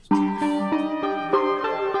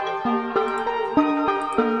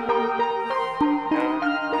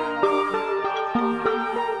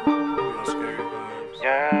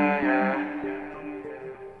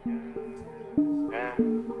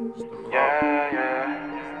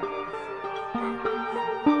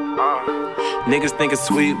Niggas think it's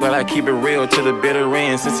sweet, but I keep it real to the bitter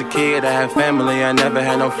end. Since a kid, I had family, I never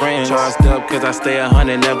had no friends. Charged up, cause I stay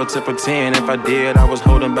 100, never to pretend. If I did, I was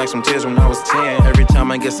holding back some tears when I was 10. Every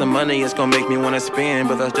time I get some money, it's gonna make me wanna spend.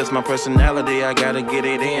 But that's just my personality, I gotta get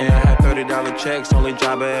it in. I had $30 checks, only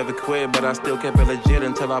job I ever quit. But I still kept it legit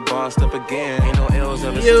until I bossed up again. Ain't no L's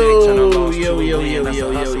ever stick, turn a loss to a win. That's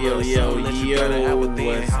a hustle of the soul that you gotta have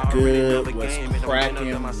within. What's good? What's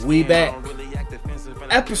cracking? We back.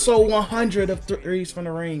 Episode 100 of Threes from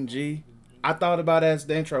the Ring, G. I thought about it as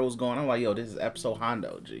the intro was going. I'm like, yo, this is episode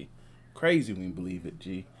Hondo, G. Crazy when you believe it,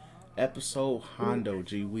 G. Episode Hondo,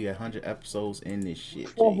 G. We 100 episodes in this shit,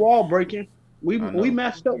 G. Fourth wall breaking. We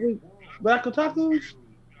matched up with Black Otakus?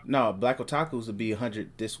 No, Black Otakus will be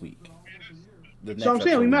 100 this week. So I'm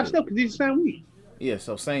saying we matched up because these the same week. Yeah,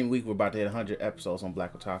 so same week we're about to hit 100 episodes on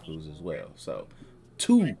Black Otakus as well. So,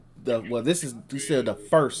 this is still the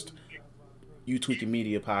first You Tweaking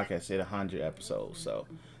Media podcast at 100 episodes. So,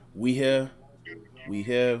 we here, we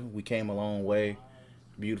came a long way.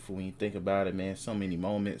 Beautiful when you think about it, man. So many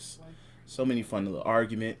moments, so many fun little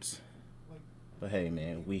arguments. But hey,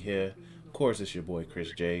 man, we here. Of course, it's your boy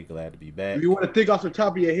Chris J. Glad to be back. If you want to think off the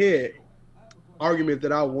top of your head, argument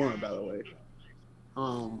that I won, by the way.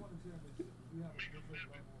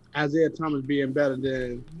 Isaiah Thomas being better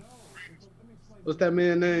than what's that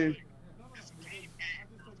man's name?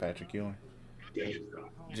 Patrick Ewing.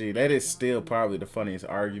 Gee, that is still probably the funniest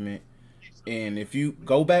argument. And if you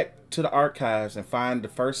go back to the archives and find the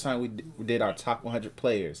first time we did our top 100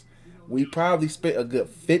 players, we probably spent a good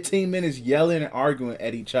 15 minutes yelling and arguing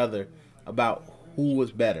at each other about who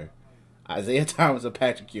was better, Isaiah Thomas or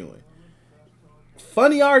Patrick Ewing.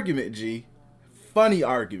 Funny argument, G.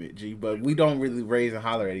 But we don't really raise and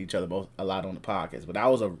holler at each other a lot on the podcast. But that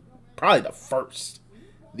was probably the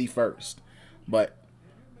first. But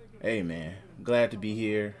hey, man, glad to be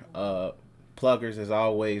here. Pluggers as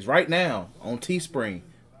always. Right now on Teespring,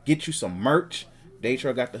 get you some merch.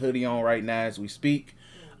 Daytro got the hoodie on right now as we speak.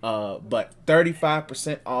 But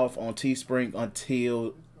 35% off on Teespring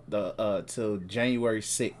until till January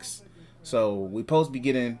 6th. So we supposed to be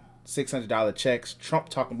getting $600 checks. Trump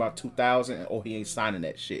talking about $2,000, or he ain't signing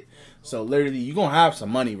that shit. So literally, you're gonna have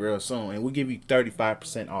some money real soon, and we'll give you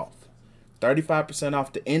 35% off. 35%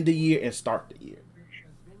 off to end the year and start the year.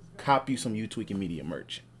 Cop you some You Tweaking Media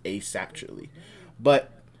merch ASAPtually.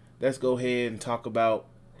 But let's go ahead and talk about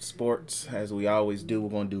sports as we always do. We're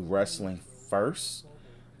gonna do wrestling first.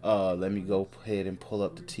 Let me go ahead and pull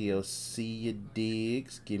up the TLC, you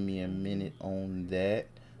digs. Give me a minute on that.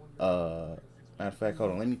 Matter of fact, hold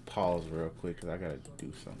on. Let me pause real quick because I got to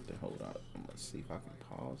do something. Hold on. Let's see if I can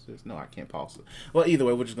pause this. No, I can't pause it. Well, either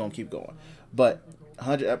way, we're just going to keep going. But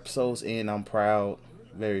 100 episodes in, I'm proud.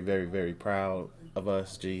 Very, very, very proud of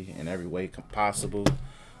us, G, in every way possible.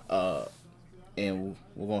 And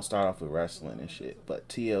we're going to start off with wrestling and shit. But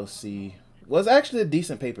TLC was actually a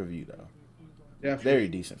decent pay-per-view, though. Yeah. Very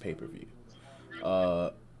decent pay-per-view. I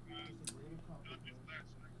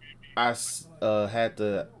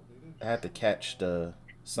had to catch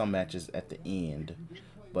some matches at the end,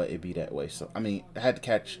 but it'd be that way. So I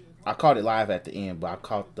caught it live at the end, but I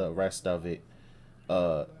caught the rest of it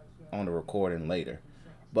on the recording later.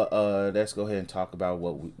 But let's go ahead and talk about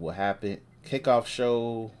what happened. Kickoff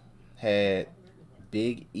show had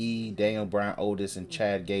Big E, Daniel Bryan, Otis, and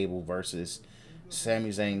Chad Gable versus Sami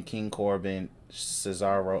Zayn, King Corbin,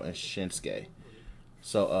 Cesaro, and Shinsuke.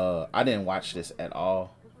 So I didn't watch this at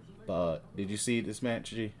all. But did you see this match,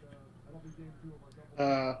 G?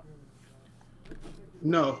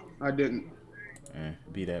 No, I didn't.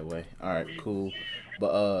 Be that way. All right, cool.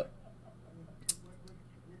 But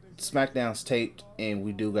SmackDown's taped, and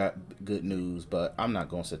we do got good news, but I'm not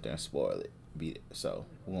gonna sit there and spoil it. So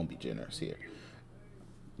we won't be generous here.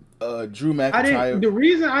 Drew McIntyre. The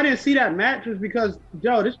reason I didn't see that match was because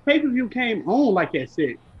this pay-per-view came on like that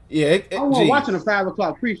shit. Yeah, I was watching a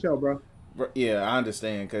 5:00 pre-show, bro. Yeah, I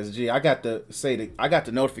understand, cause I got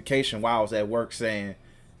the notification while I was at work saying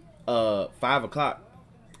 5:00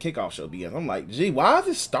 kickoff show begins. I'm like, why is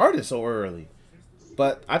it started so early?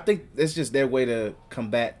 But I think it's just their way to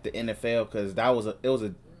combat the NFL, because it was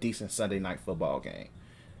a decent Sunday night football game.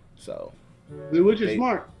 So, which is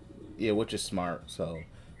smart. Yeah, which is smart. So,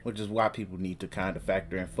 which is why people need to kind of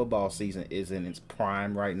factor in football season is in its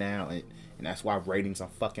prime right now, and that's why ratings are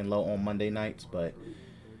fucking low on Monday nights. But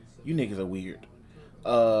you niggas are weird.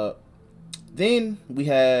 Then we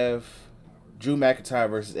have Drew McIntyre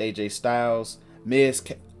versus AJ Styles. Miz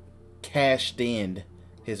cashed in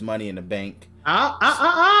his Money in the Bank. That's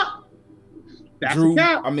Drew, a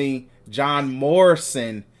cap. John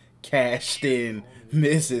Morrison cashed in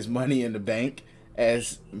Miz's Money in the Bank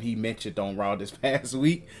as he mentioned on Raw this past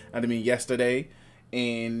week. Yesterday,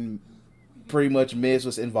 and pretty much Miz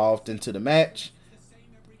was involved into the match,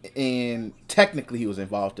 and technically he was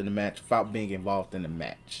involved in the match without being involved in the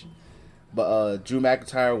match. But Drew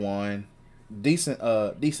McIntyre won. Decent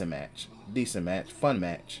match, fun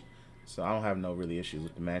match. So I don't have no really issues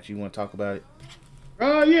with the match. You want to talk about it?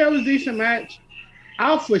 Yeah, it was a decent match.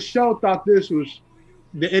 I for sure thought this was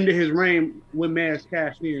the end of his reign when Miz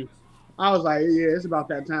cashed in. I was like, yeah, it's about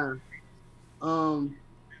that time.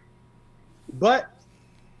 But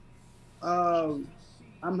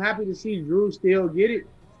I'm happy to see Drew still get it.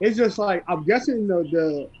 It's just like I'm guessing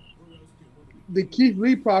the Keith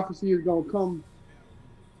Lee prophecy is gonna come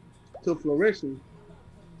to fruition.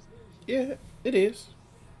 Yeah, it is.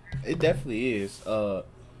 It definitely is.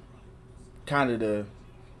 Kind of to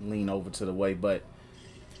lean over to the way, but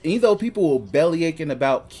even though people are belly aching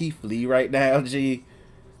about Keith Lee right now, he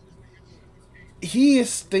is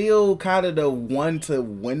still kind of the one to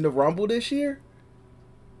win the Rumble this year.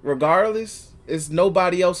 Regardless, it's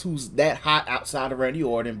nobody else who's that hot outside of Randy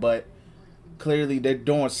Orton, but clearly they're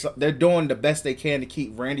doing the best they can to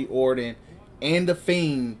keep Randy Orton and the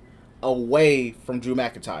Fiend away from Drew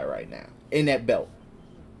McIntyre right now in that belt,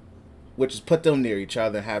 which is put them near each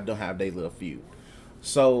other and have them have their little feud.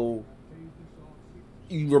 So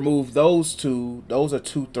you remove those two; those are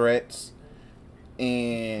two threats,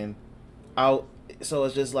 and out. So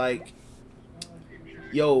it's just like,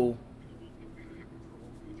 yo,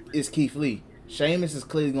 it's Keith Lee. Sheamus is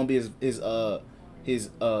clearly gonna be his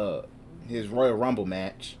Royal Rumble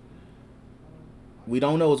match. We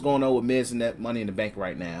don't know what's going on with Miz and that Money in the Bank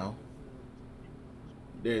right now.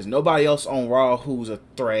 There's nobody else on Raw who's a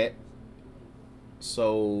threat.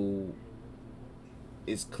 So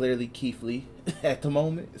it's clearly Keith Lee at the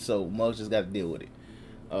moment. So Mo's just got to deal with it.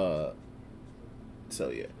 But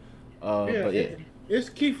yeah. It's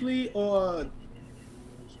Keith Lee or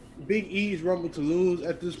Big E's Rumble to lose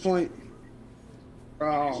at this point.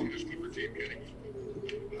 I'm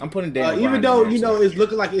putting down. Even though it's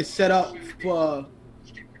looking like it's set up for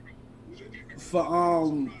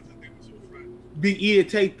Big E to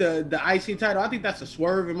take the IC title, I think that's a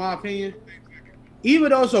swerve in my opinion.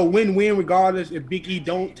 Even though it's a win-win regardless if Big E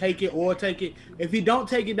don't take it or take it. If he don't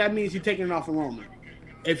take it, that means he's taking it off of Roman.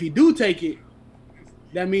 If he do take it,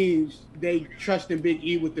 that means they trust in Big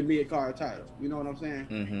E with the mid-card title. You know what I'm saying?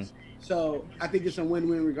 Mm-hmm. So I think it's a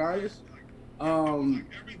win-win regardless.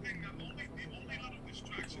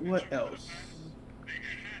 What else?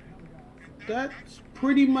 That's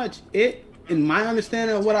pretty much it in my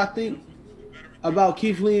understanding of what I think about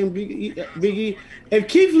Keith Lee and Big E. If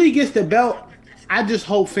Keith Lee gets the belt, I just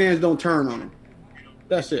hope fans don't turn on him.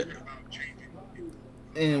 That's it.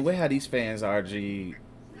 And where how these fans are,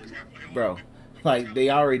 bro. Like, they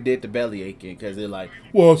already did the belly aching because they're like,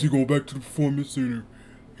 why is he going back to the Performance Center?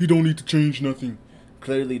 He don't need to change nothing.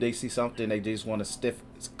 Clearly, they see something. They just want to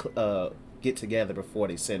get together before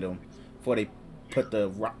they send him, before they put the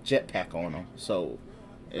jetpack on him. So,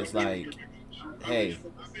 it's like, hey,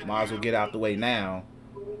 might as well get out the way now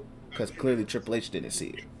because clearly Triple H didn't see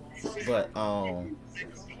it. But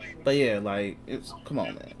yeah, like, come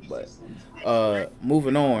on, man. But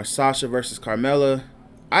moving on, Sasha versus Carmella.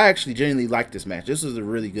 I actually genuinely like this match. This is a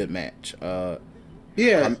really good match.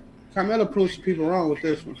 Carmella proves people wrong with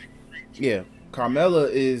this one. Yeah,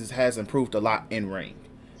 Carmella has improved a lot in ring,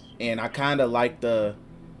 and I kind of like the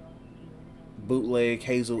bootleg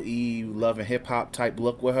Hazel E Love and Hip Hop type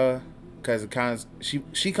look with her, because it kind of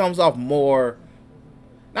she comes off more.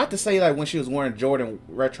 Not to say like when she was wearing Jordan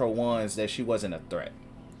Retro ones that she wasn't a threat,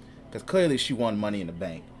 because clearly she won Money in the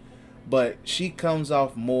Bank, but she comes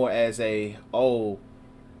off more as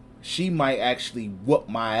she might actually whoop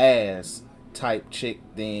my ass type chick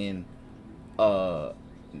than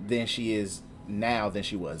she is now than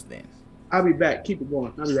she was then. I'll be back. Keep it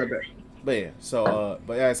going. I'll be right back. But yeah, so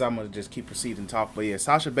but as I'm gonna just keep proceeding to talk. But yeah,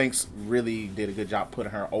 Sasha Banks really did a good job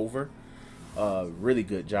putting her over. Really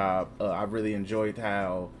good job. I really enjoyed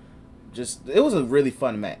how it was a really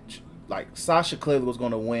fun match. Like Sasha clearly was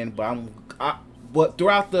gonna win, but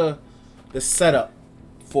throughout the setup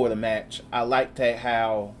for the match, I liked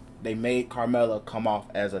how they made Carmella come off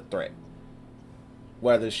as a threat.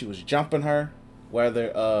 Whether she was jumping her,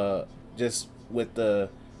 whether just with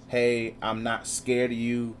the, hey, I'm not scared of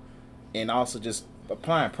you, and also just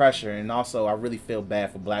applying pressure. And also, I really feel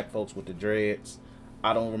bad for black folks with the dreads.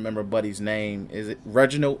 I don't remember Buddy's name. Is it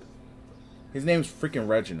Reginald? His name's freaking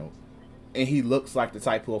Reginald. And he looks like the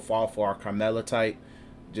type who will fall for our Carmella type.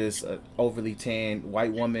 Just an overly tanned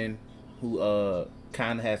white woman who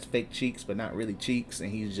kind of has fake cheeks, but not really cheeks.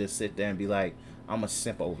 And he just sit there and be like, I'm a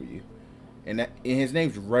simp over you. and his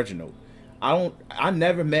name's Reginald. I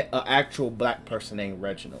never met an actual black person named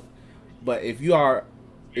Reginald. But if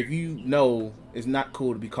you know, it's not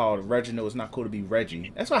cool to be called Reginald. It's not cool to be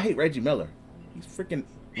Reggie. That's why I hate Reggie Miller. He's freaking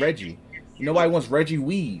Reggie. Nobody wants Reggie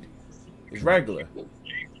Weed. It's regular.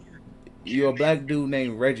 You're a black dude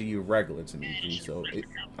named Reggie. You're regular to me, G. So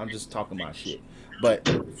I'm just talking my shit. But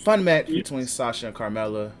fun match between Sasha and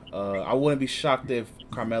Carmella. I wouldn't be shocked if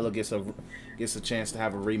Carmella gets a chance to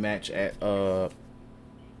have a rematch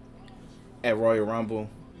at Royal Rumble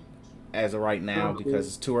as of right now because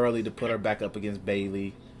it's too early to put her back up against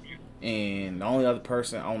Bayley. And the only other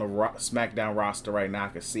person on the SmackDown roster right now I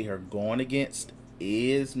could see her going against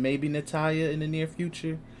is maybe Natalya in the near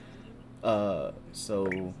future.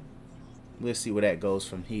 So we'll see where that goes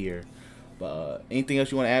from here. But anything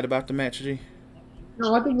else you want to add about the match, G?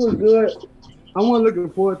 No, I think it was good. I wasn't looking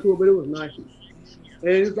forward to it, but it was nice. And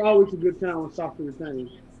it's always a good time when Sasha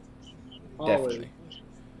retains.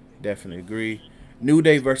 Definitely agree. New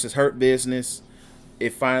Day versus Hurt Business.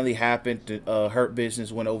 It finally happened. Hurt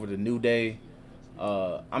Business went over to New Day.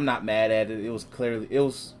 I'm not mad at it. It was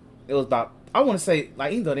about, I want to say,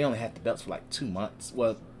 like, even though they only had the belts for like 2 months.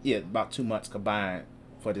 Well, yeah, about 2 months combined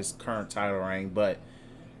for this current title reign. But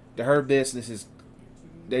the Hurt Business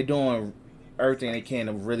they're doing everything they can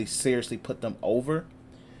to really seriously put them over,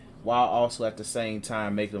 while also at the same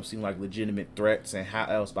time making them seem like legitimate threats. And how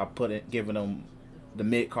else by giving them the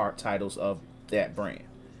mid card titles of that brand.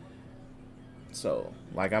 So,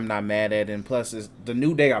 like, I'm not mad at it. And plus, the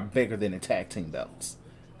New Day are bigger than the tag team belts.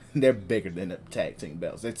 They're bigger than the tag team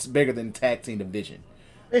belts. It's bigger than the tag team division.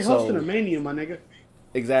 They hosting a Mania, my nigga.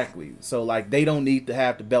 Exactly. So, like, they don't need to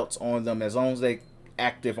have the belts on them. As long as they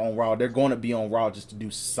active on Raw, they're going to be on Raw just to do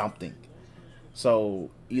something. So,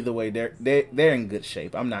 either way, they're in good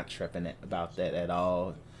shape. I'm not tripping about that at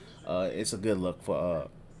all. It's a good look for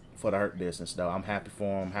the Hurt Business, though. I'm happy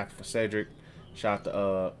for him. Happy for Cedric. Shout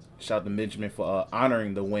out to Benjamin for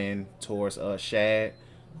honoring the win towards Shad,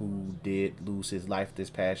 who did lose his life this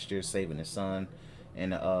past year, saving his son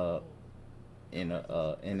in that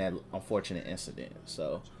unfortunate incident.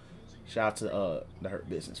 So, shout out to the Hurt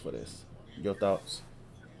Business for this. Your thoughts?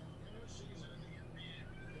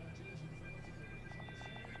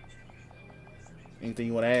 Anything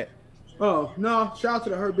you want to add? Oh, no. Shout out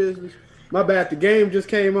to the Hurt Business. My bad. The game just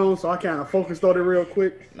came on, so I kind of focused on it real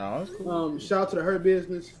quick. No, that's cool. Shout out to the Hurt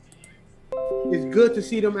Business. It's good to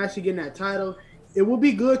see them actually getting that title. It would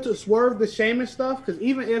be good to swerve the Sheamus stuff, because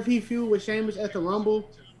even if he feud with Sheamus at the Rumble,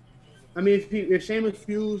 I mean, if Sheamus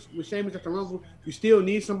feuds with Sheamus at the Rumble, you still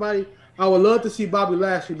need somebody. I would love to see Bobby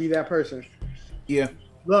Lashley be that person. Yeah.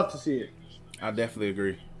 Love to see it. I definitely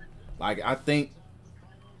agree. Like, I think,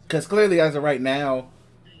 because clearly as of right now,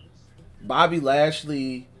 Bobby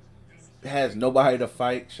Lashley has nobody to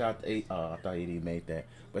fight. Shout out to I thought AD made that.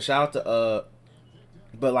 But shout out to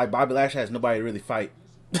but like Bobby Lashley has nobody to really fight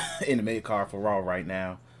in the mid card for Raw right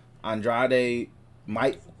now. Andrade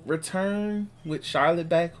might return with Charlotte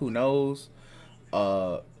back. Who knows?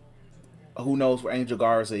 Who knows where Angel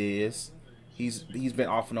Garza is? He's been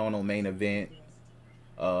off and on main event.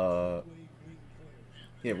 Yeah,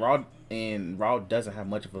 Raw doesn't have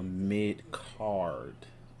much of a mid card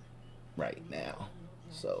right now,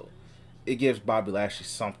 so it gives Bobby Lashley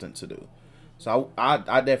something to do. So I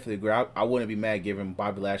definitely agree. I wouldn't be mad giving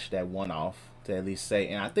Bobby Lashley that one off to at least say,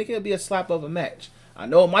 and I think it'll be a slap of a match. I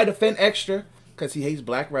know it might offend extra because he hates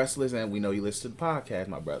black wrestlers, and we know you listen to the podcast,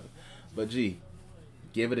 my brother. But G,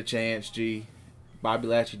 give it a chance, G. Bobby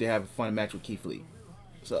Lashley did have a fun match with Keith Lee,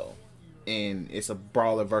 so, and it's a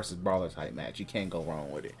brawler versus brawler type match. You can't go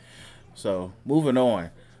wrong with it. So moving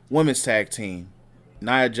on, women's tag team.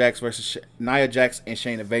 Nia Jax and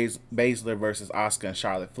Shayna Baszler versus Asuka and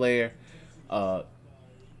Charlotte Flair.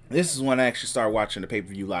 This is when I actually started watching the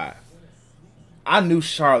pay-per-view live. I knew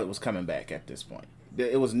Charlotte was coming back at this point.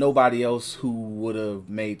 It was nobody else who would have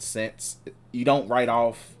made sense. You don't write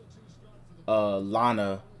off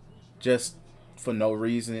Lana just for no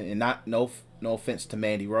reason, and no offense to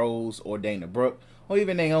Mandy Rose or Dana Brooke or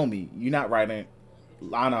even Naomi. You're not writing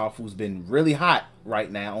Lana off, who's been really hot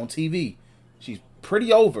right now on TV. She's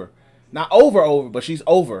pretty over. Not over, but she's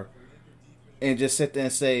over. And just sit there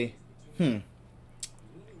and say,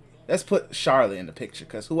 let's put Charlotte in the picture.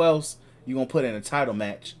 Because who else you going to put in a title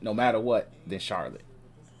match, no matter what, than Charlotte?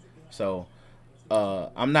 So,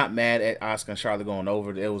 I'm not mad at Asuka and Charlotte going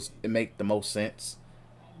over. It make the most sense.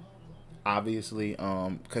 Obviously.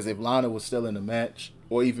 Because if Lana was still in the match,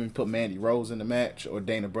 or even put Mandy Rose in the match, or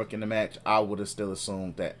Dana Brooke in the match, I would have still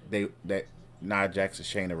assumed that Nia Jax and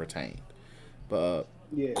Shayna retained. But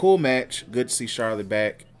cool match. Good to see Charlotte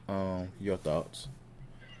back. Your thoughts?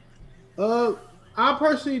 Uh, I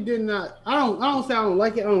personally did not. I don't say I don't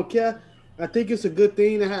like it. I don't care. I think it's a good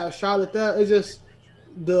thing to have Charlotte there. It's just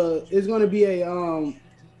it's going to be a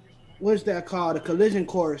what's that called? A collision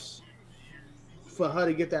course for her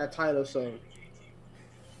to get that title. So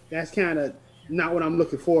that's kind of not what I'm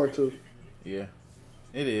looking forward to. Yeah,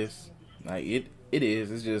 it is. Like it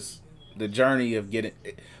is. It's just the journey of getting.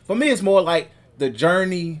 For me, it's more like the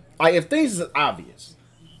journey. Like if things is obvious,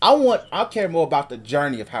 I care more about the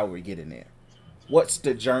journey of how we're getting there. What's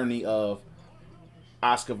the journey of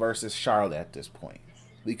Oscar versus Charlotte at this point?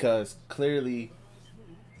 Because clearly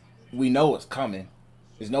we know it's coming.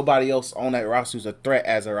 There's nobody else on that roster who's a threat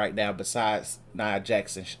as of right now besides Nia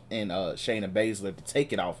Jackson and Shayna Baszler to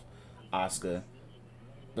take it off Oscar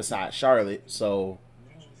besides Charlotte. So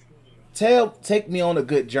take me on a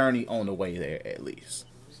good journey on the way there at least.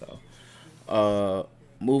 So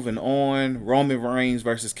moving on, Roman Reigns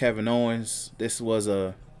versus Kevin Owens. This was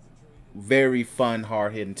a very fun,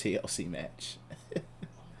 hard hitting TLC match.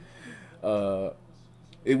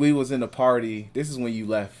 We was in the party. This is when you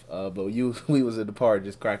left, but we was in the party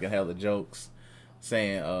just cracking hella jokes,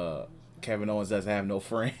 saying Kevin Owens doesn't have no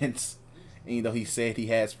friends. And, you know, he said he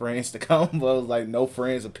has friends to come, but it was like no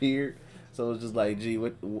friends appeared. So it was just like, gee,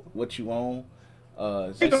 what you on?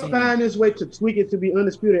 They gonna find this way to tweak it to be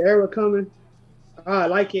Undisputed Era coming. I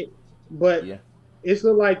like it, but yeah. it's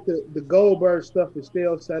look like the Goldberg stuff is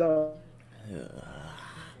still set up.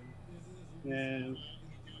 And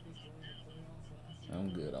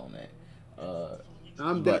I'm good on that.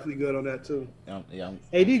 I'm definitely good on that too. Yeah,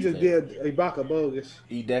 AD just did Ibaka bogus.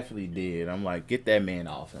 He definitely did. I'm like, get that man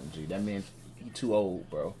off him, G. That man, he too old,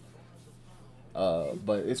 bro.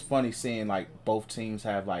 But it's funny seeing like both teams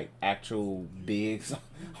have like actual bigs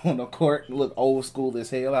on the court, look old school as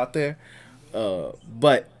hell out there.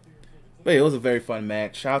 But it was a very fun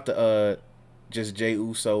match. Shout out to just Jey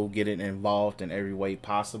Uso getting involved in every way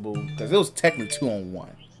possible because it was technically 2-on-1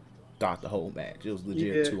 throughout the whole match. It was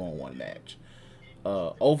legit 2-on-1 match.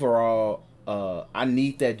 Overall, I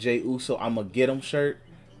need that Jey Uso "I'm gonna get him" shirt.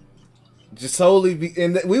 Just solely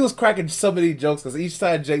and we was cracking so many jokes because each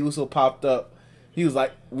time Jey Uso popped up, he was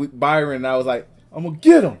like Byron, and I was like, "I'm gonna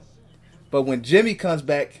get him." But when Jimmy comes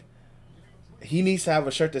back, he needs to have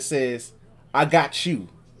a shirt that says, "I got you."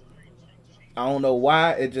 I don't know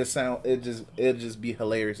why. It'll just be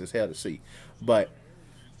hilarious as hell to see. But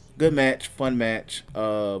good match, fun match.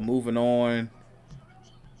 Moving on.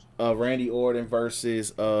 Randy Orton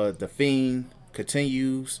versus The Fiend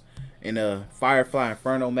continues in a Firefly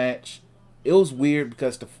Inferno match. It was weird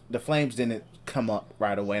because the Flames didn't come up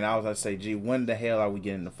right away, and I was going to say, gee, when the hell are we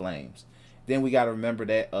getting the Flames? Then we got to remember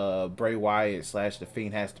that Bray Wyatt / The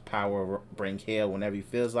Fiend has the power to bring hell whenever he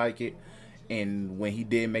feels like it, and when he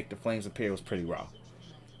did make the Flames appear, it was pretty raw.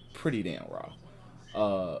 Pretty damn raw.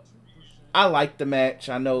 I liked the match.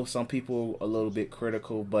 I know some people a little bit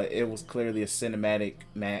critical, but it was clearly a cinematic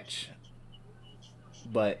match.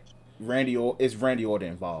 But Randy Orton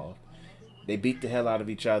involved. They beat the hell out of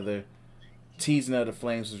each other. Teasing of the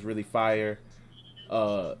Flames was really fire.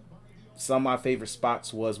 Some of my favorite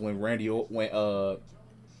spots was when when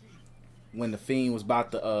the Fiend was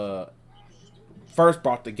about to first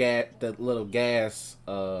brought the little gas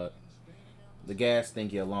the gas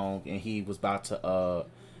thingy along, and he was about to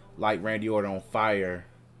light Randy Orton on fire.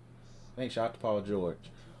 I think shout out to Paul George.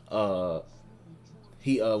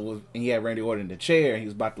 He had Randy Orton in the chair, and he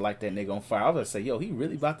was about to light that nigga on fire. I was gonna say, yo, he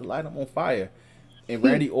really about to light him on fire. And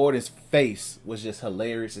Randy Orton's face was just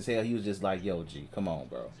hilarious as hell. He was just like, yo, G, come on,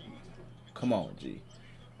 bro. Come on, G.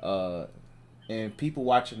 And people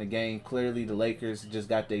watching the game, clearly the Lakers just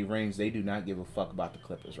got their rings. They do not give a fuck about the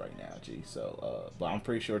Clippers right now, G. So, but I'm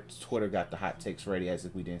pretty sure Twitter got the hot takes ready as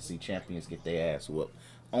if we didn't see champions get their ass whooped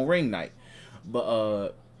on ring night.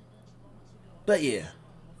 But yeah,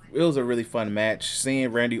 it was a really fun match.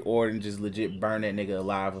 Seeing Randy Orton just legit burn that nigga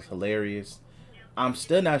alive was hilarious. I'm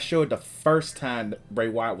still not sure the first time Bray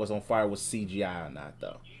Wyatt was on fire was CGI or not,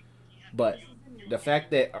 though. But the fact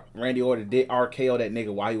that Randy Orton did RKO that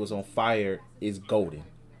nigga while he was on fire is golden.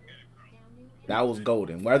 That was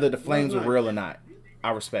golden. Whether the flames were real or not,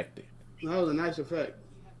 I respect it. That was a nice effect.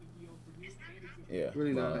 Yeah.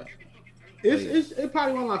 Really nice. It's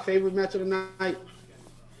probably one of my favorite matches of the night.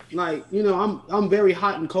 Like, you know, I'm very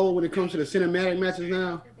hot and cold when it comes to the cinematic matches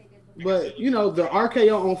now. But, you know, the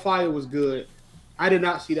RKO on fire was good. I did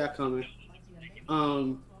not see that coming.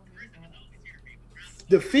 The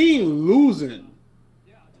Fiend losing.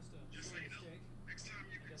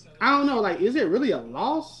 I don't know, like, is it really a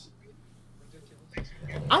loss?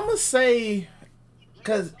 I'm going to say,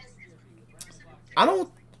 because I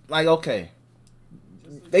don't, like, okay.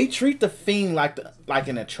 They treat the Fiend like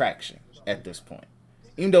an attraction. at this point.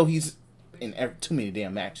 Even though he's in too many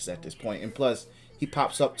damn matches at this point, and plus he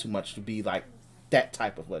pops up too much to be like that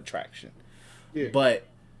type of attraction. Yeah. But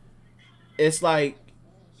it's like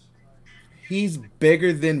he's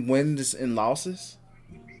bigger than wins and losses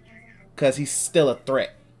because he's still a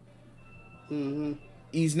threat. Mm-hmm.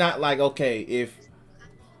 He's not like, okay, if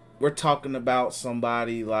we're talking about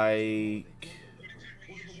somebody like,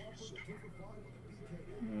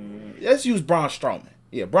 let's use Braun Strowman.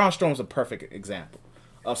 Yeah, Braun Strowman's a perfect example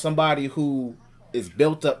of somebody who is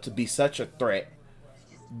built up to be such a threat,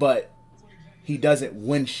 but he doesn't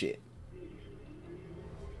win shit.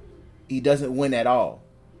 He doesn't win at all.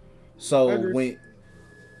 So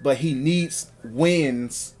but he needs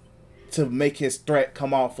wins to make his threat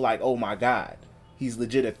come off like, oh my God, he's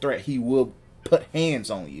legit a threat. He will put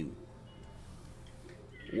hands on you.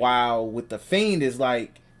 While with the Fiend is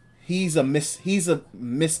like, he's a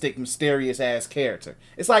mystic, mysterious ass character.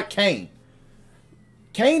 It's like Kane.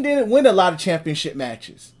 Kane didn't win a lot of championship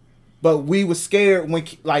matches, but we were scared when,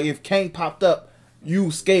 like, if Kane popped up, you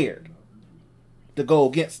were scared to go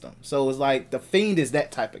against him. So it's like the Fiend is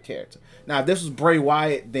that type of character. Now, if this was Bray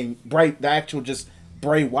Wyatt, then the actual just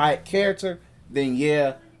Bray Wyatt character, then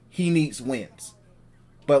yeah, he needs wins.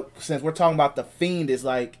 But since we're talking about the Fiend, is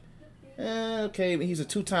like, okay, he's a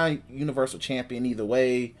 2-time Universal Champion either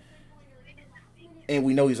way, and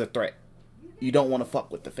we know he's a threat. You don't want to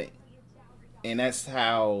fuck with the Fiend. And that's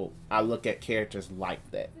how I look at characters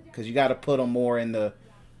like that. Because you got to put them more in the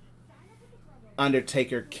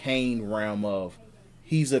Undertaker Kane realm of,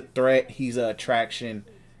 he's a threat, he's an attraction,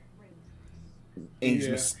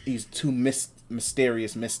 and he's too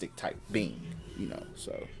mysterious, mystic type being, you know.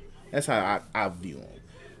 So that's how I view him.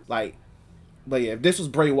 Like, but yeah, if this was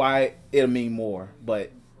Bray Wyatt, it'll mean more.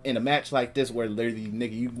 But in a match like this, where literally,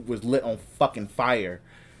 nigga, you was lit on fucking fire,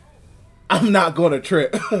 I'm not gonna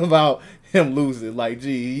trip about him losing. Like,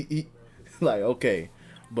 gee, he like, okay,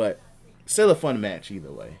 but still a fun match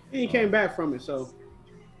either way. He came back from it, so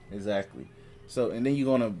exactly. So, and then you're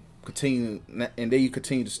gonna continue, and then you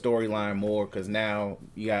continue the storyline more because now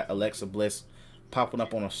you got Alexa Bliss popping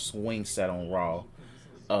up on a swing set on Raw,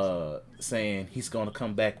 saying he's gonna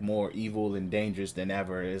come back more evil and dangerous than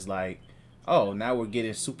ever. It's like, oh, now we're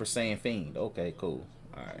getting Super Saiyan Fiend. Okay, cool,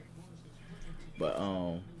 all right.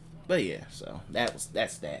 But yeah, so that's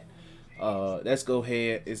that. Let's go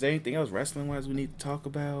ahead. Is there anything else wrestling wise we need to talk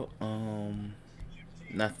about?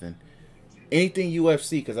 Nothing. Anything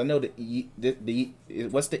UFC? Because I know the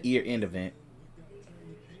what's the year end event?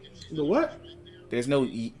 The what? There's no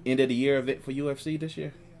end of the year event for UFC this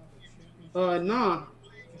year. Nah.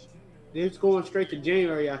 It's going straight to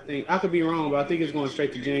January, I think. I could be wrong, but I think it's going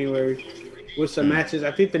straight to January with some matches.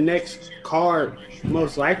 I think the next card,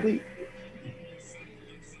 most likely.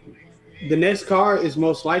 The next card is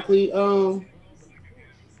most likely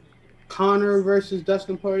Connor versus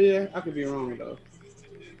Dustin Poirier. I could be wrong though.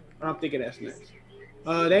 I'm thinking that's next.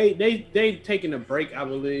 They taking a break, I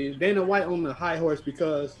believe. Dana White on the high horse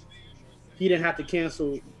because he didn't have to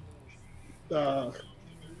cancel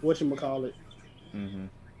whatchamacallit. Mm-hmm.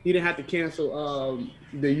 He didn't have to cancel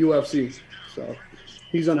the UFC. So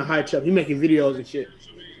he's on a high chop. He making videos and shit.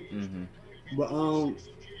 Mm-hmm. But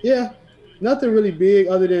yeah. Nothing really big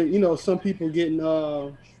other than, you know, some people getting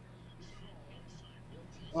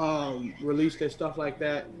released and stuff like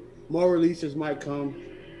that. More releases might come.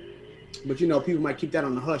 But, you know, people might keep that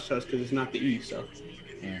on the hush-hush because it's not the E, so.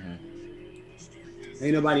 Mm-hmm.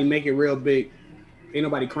 Ain't nobody make it real big. Ain't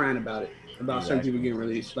nobody crying about it. About exactly. certain people getting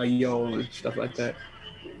released, like Yo and stuff like that.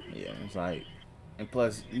 Yeah, it's like, and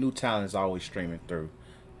plus, new talent is always streaming through.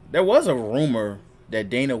 There was a rumor that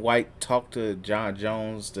Dana White talked to John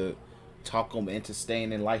Jones to talk him into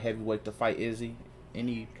staying in light heavyweight to fight Izzy.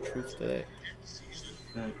 Any truth to that?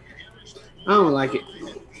 I don't like it.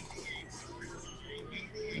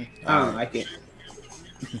 I don't like it.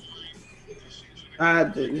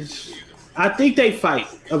 I think they fight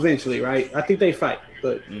eventually, right? I think they fight,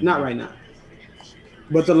 but not right now.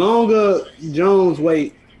 But the longer Jones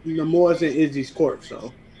wait, the more it's in Izzy's court.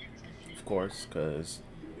 So, of course, because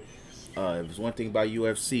if there's one thing about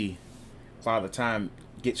UFC, Father Time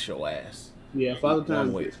gets your ass. Yeah, Father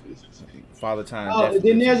Time. Father Time. Oh,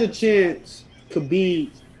 then there's a chance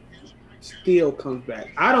Khabib still comes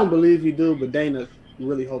back. I don't believe he do, but Dana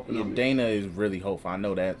really hoping. Yeah, Dana is really hopeful. I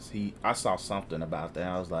know that I saw something about that.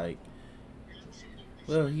 I was like,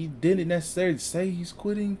 well, he didn't necessarily say he's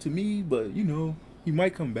quitting to me, but you know, he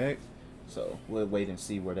might come back. So we'll wait and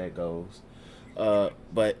see where that goes.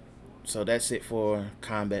 But so that's it for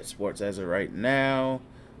combat sports as of right now.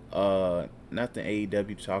 Nothing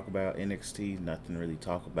AEW to talk about. NXT, nothing really to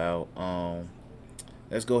talk about.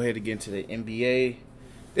 let's go ahead and get into the NBA.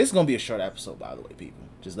 This is gonna be a short episode, by the way, people.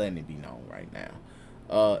 Just letting it be known right now.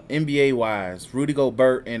 NBA wise, Rudy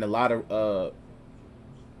Gobert and a lot of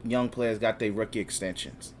young players got their rookie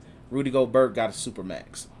extensions. Rudy Gobert got a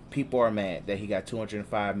supermax. People are mad that he got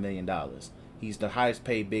 $205 million. He's the highest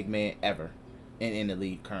paid big man ever in the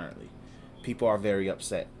league currently. People are very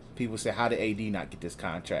upset. People say, how did AD not get this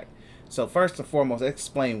contract? So first and foremost,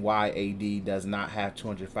 explain why AD does not have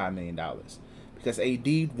 $205 million. Because AD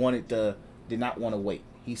did not want to wait.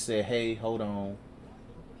 He said, hey, hold on.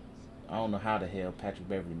 I don't know how the hell Patrick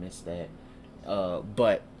Beverly missed that.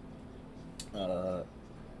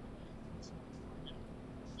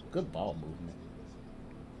 Good ball movement.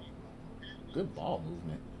 Good ball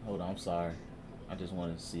movement. Hold on, I'm sorry. I just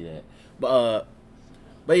wanted to see that. But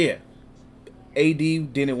yeah. AD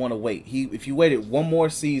didn't want to wait. If you waited one more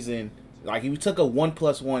season, like if you took a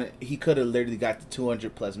 1+1, he could have literally got the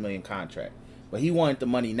 $200+ million contract. But he wanted the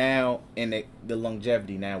money now and the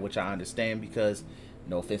longevity now, which I understand because,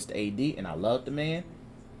 no offense to AD, and I love the man,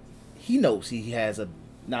 he knows he has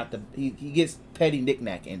he gets petty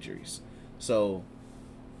knick-knack injuries. So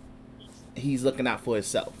he's looking out for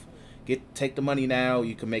himself. Take the money now,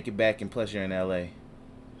 you can make it back, and plus you're in LA.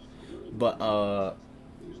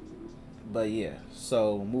 But yeah,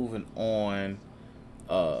 so moving on,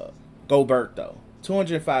 Gobert though,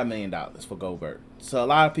 $205 million for Gobert. So a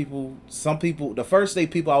lot of people, the first thing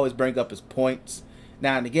people always bring up is points.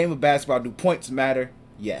 Now in the game of basketball, do points matter?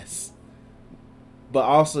 Yes. But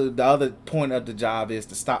also the other point of the job is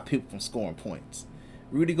to stop people from scoring points.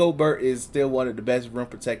 Rudy Gobert is still one of the best rim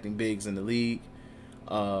protecting bigs in the league.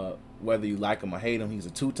 Whether you like him or hate him, he's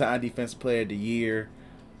a 2-time Defensive Player of the Year,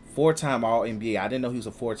 4-time All NBA. I didn't know he was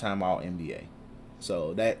a 4-time All NBA.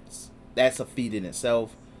 So that's a feat in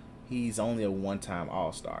itself. He's only a 1-time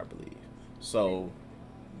All Star, I believe. So,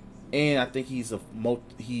 and I think he's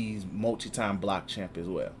multi-time block champ as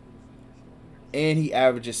well. And he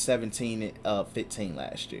averages 17 and 15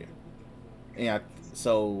 last year. And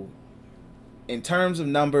so, in terms of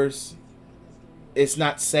numbers, it's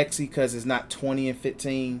not sexy because it's not 20 and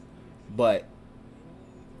 15, but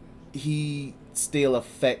he still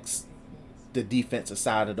affects the defensive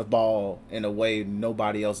side of the ball in a way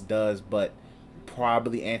nobody else does, but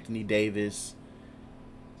probably Anthony Davis,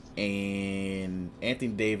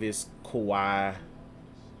 Kawhi.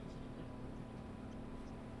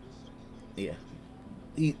 Yeah.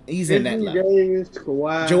 He's in that level. Davis,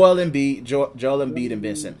 Kawhi. Joel Embiid and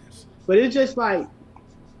Ben Simmons. But it's just like,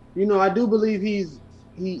 I do believe he is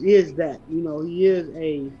that. He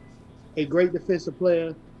is a great defensive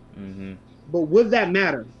player. Mm-hmm. But would that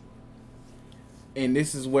matter? And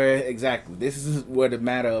this is where the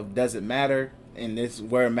matter of does it matter, and this is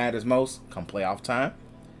where it matters most come playoff time.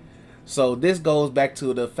 So this goes back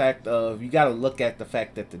to the fact of you got to look at the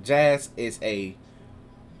fact that the Jazz is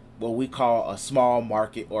what we call a small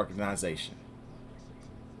market organization.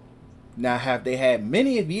 Now, have they had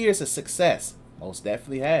many years of success? Most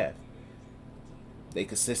definitely have. They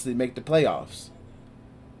consistently make the playoffs.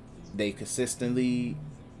 They consistently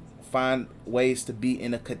find ways to be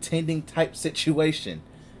in a contending type situation,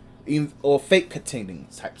 or fake contending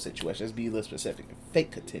type situation. Let's be a little specific.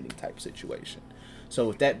 Fake contending type situation. So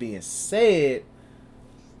with that being said,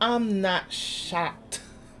 I'm not shocked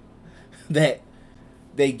that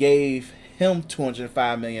they gave him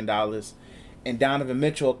 $205 million and Donovan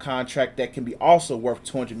Mitchell a contract that can be also worth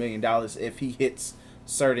 $200 million if he hits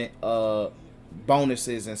certain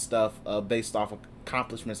bonuses and stuff based off of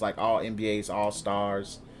accomplishments like all NBA's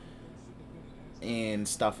All-Stars and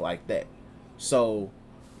stuff like that. So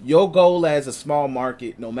your goal as a small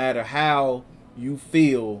market, no matter how you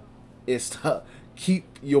feel, is to keep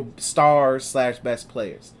your stars / best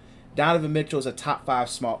players. Donovan Mitchell is a top 5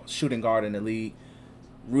 small shooting guard in the league.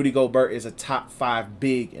 Rudy Gobert is a top 5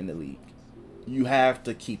 big in the league. You have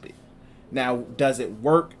to keep it. Now, does it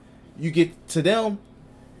work? You get to them.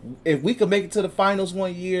 If we could make it to the finals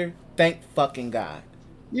one year, thank fucking God.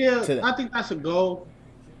 Yeah, I think that's a goal.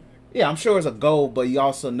 Yeah, I'm sure it's a goal, but you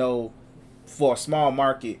also know for a small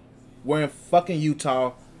market, we're in fucking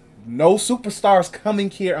Utah. No superstars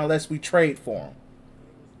coming here unless we trade for them.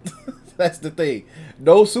 That's the thing.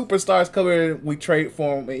 No superstars coming in, we trade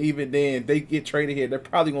for them, and even then, they get traded here, they're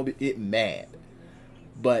probably going to be mad.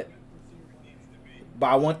 But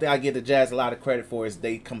one thing I give the Jazz a lot of credit for is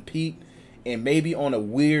they compete, and maybe on a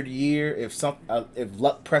weird year, if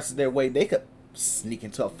luck presses their way, they could sneak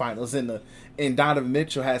into a finals. And Donovan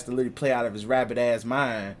Mitchell has to literally play out of his rabbit ass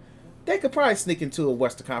mind. They could probably sneak into a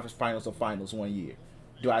Western Conference Finals or Finals one year.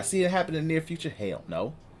 Do I see it happen in the near future? Hell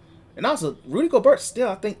no. And also, Rudy Gobert's still,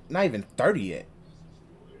 I think, not even 30 yet.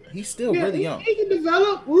 He's still Yeah, really young. he can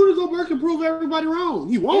develop. Rudy Gobert can prove everybody wrong.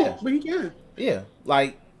 He won't, but he can. Yeah,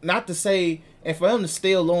 like not to say, and for him to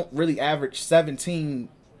still don't really average 17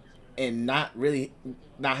 and not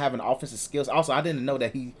having offensive skills. Also, I didn't know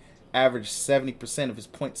that he averaged 70% of his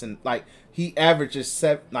points and like he averages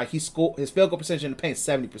he scored his field goal percentage in the paint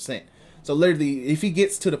 70%. So literally, if he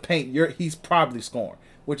gets to the paint, he's probably scoring,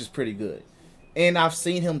 which is pretty good. And I've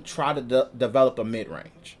seen him try to develop a mid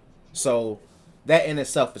range, so that in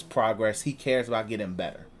itself is progress. He cares about getting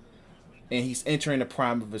better, and he's entering the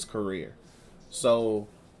prime of his career. So,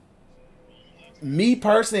 me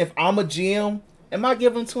personally, if I'm a GM, am I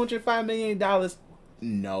giving him $205 million?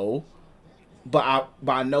 No, but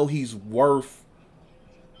I know he's worth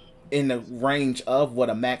in the range of what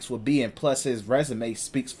a max would be, and plus his resume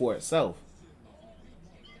speaks for itself.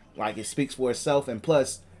 Like it speaks for itself, and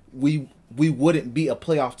plus we wouldn't be a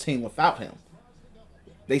playoff team without him.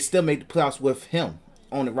 They still made the playoffs with him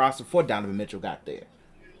on the roster before Donovan Mitchell got there.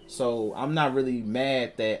 So I'm not really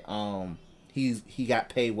mad that he got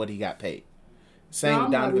paid what he got paid. Same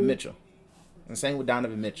with Donovan Mitchell. And same with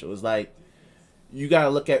Donovan Mitchell. It's like you gotta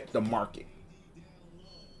look at the market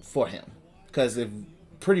for him. Because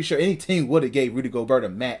pretty sure any team would have gave Rudy Gobert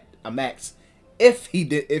a max if he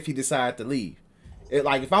decided to leave.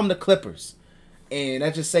 Like if I'm the Clippers and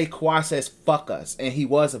let's just say Kawhi says fuck us and he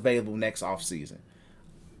was available next offseason,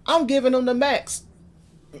 I'm giving him the max.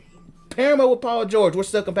 Pair him up with Paul George. We're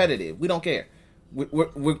still competitive. We don't care.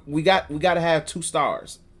 We got to have 2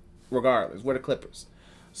 stars regardless. We're the Clippers.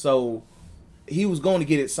 So he was going to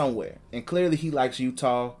get it somewhere. And clearly he likes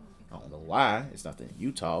Utah. I don't know why. It's nothing in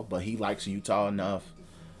Utah, but he likes Utah enough.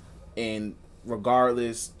 And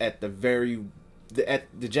regardless, at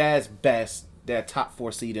the Jazz best, they're top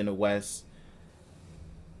 4 seed in the West.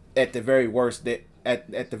 At the very worst, they're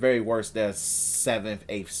 7th,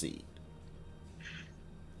 8th seed.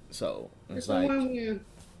 So it's like at the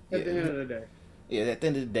end of the day. Yeah, at the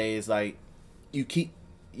end of the day, it's like if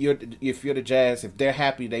you're the Jazz, if they're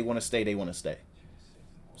happy, they want to stay. They want to stay.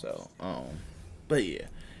 So, but yeah,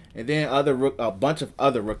 and then a bunch of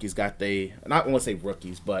other rookies got not want to say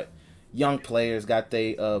rookies, but young players got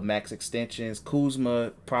max extensions.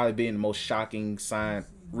 Kuzma probably being the most shocking signed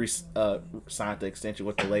the extension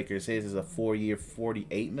with the Lakers. His is a 4-year,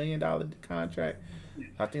 $48 million contract.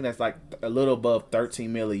 I think that's like a little above $13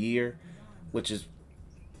 million a year, which is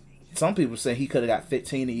some people say he could have got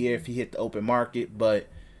 $15 a year if he hit the open market, but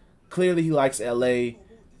clearly he likes LA,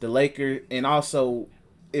 the Lakers, and also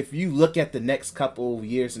if you look at the next couple of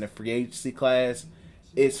years in the free agency class,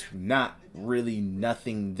 it's not really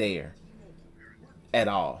nothing there at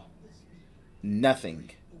all.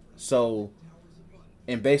 Nothing. So,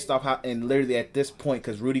 and based off and literally at this point,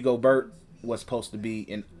 because Rudy Gobert was supposed to be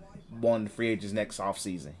in one of the free agents next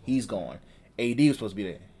offseason. He's gone. AD was supposed to be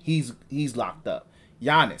there. He's locked up.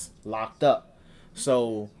 Giannis, locked up.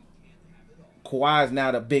 So, Kawhi is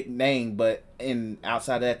now the big name, but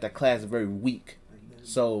outside of that, the class is very weak.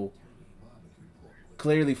 So,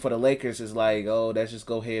 clearly for the Lakers, it's like, oh, let's just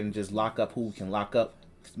go ahead and just lock up who we can lock up.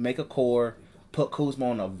 Make a core, put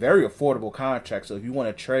Kuzma on a very affordable contract. So, if you want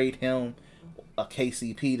to trade him, a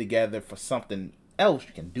KCP together for something else,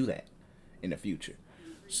 you can do that in the future.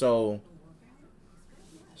 So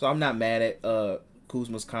I'm not mad at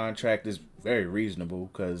Kuzma's contract. Is very reasonable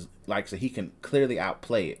because, like I said, he can clearly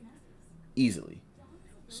outplay it easily.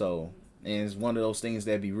 So, and it's one of those things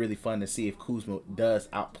that'd be really fun to see if Kuzma does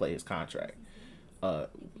outplay his contract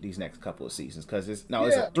these next couple of seasons because it's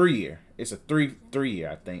a 3-year. It's a three-year,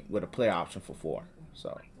 I think, with a player option for 4.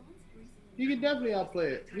 So he can definitely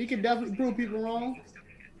outplay it. He can definitely prove people wrong.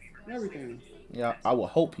 Everything. Yeah, I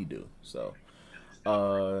would hope he do. So.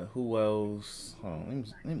 Who else? Hold on,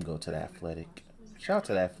 let me go to the Athletic. Shout out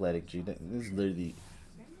to the Athletic, G. This is literally,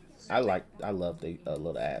 I love the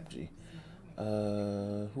little app, G.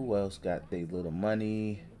 Who else got their little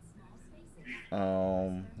money?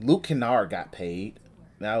 Luke Kennard got paid.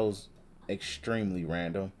 That was extremely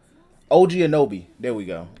random. OG Anunoby, there we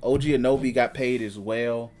go. OG Anunoby got paid as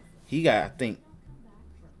well. He got, I think,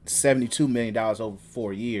 $72 million over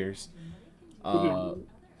 4 years.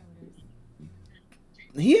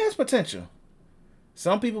 He has potential.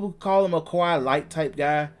 Some people would call him a Kawhi Light type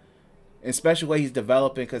guy, especially the way he's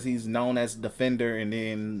developing because he's known as a defender and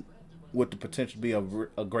then with the potential to be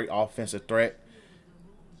a great offensive threat.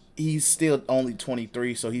 He's still only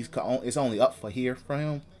 23, so it's only up for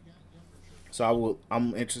him. So I'm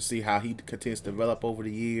interested to see how he continues to develop over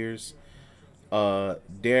the years.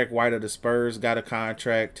 Derek White of the Spurs got a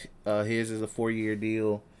contract. His is a 4-year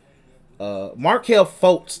deal. Markelle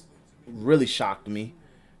Fultz really shocked me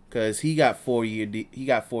because he got 4 year. He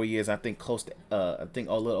got 4 years. I think close to I think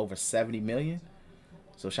a little over 70 million.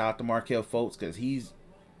 So shout out to Markelle Fultz because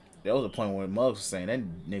there was a point where Muggs was saying that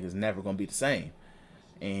nigga's never gonna be the same,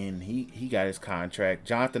 and he got his contract.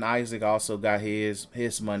 Jonathan Isaac also got his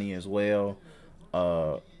money as well.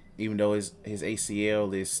 Even though his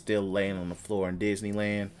ACL is still laying on the floor in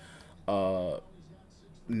Disneyland.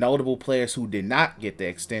 Notable players who did not get the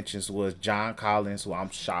extensions was John Collins, who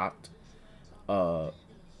I'm shocked.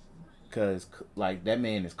 Because like that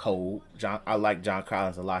man is cold. I like John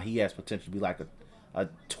Collins a lot. He has potential to be like a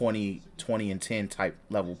 20 and 10 type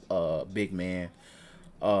level big man.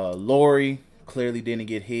 Laurie clearly didn't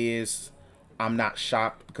get his. I'm not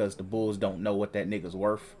shocked because the Bulls don't know what that nigga's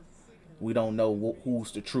worth. We don't know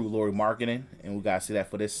who's the true Laurie marketing, and we gotta see that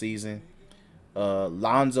for this season.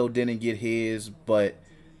 Lonzo didn't get his, I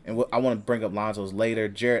want to bring up Lonzo's later.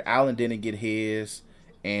 Jared Allen didn't get his,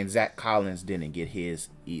 and Zach Collins didn't get his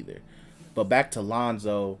either. But back to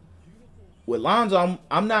Lonzo. With Lonzo,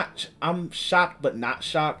 I'm shocked but not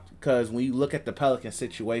shocked because when you look at the Pelicans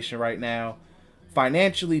situation right now,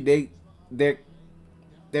 financially they're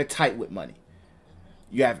tight with money.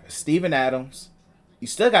 You have Steven Adams. You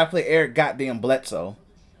still got to play Eric goddamn Bledsoe.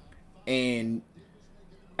 And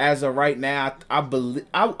as of right now, I believe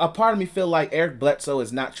a part of me feel like Eric Bledsoe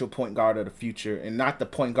is not your point guard of the future and not the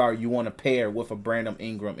point guard you want to pair with a Brandon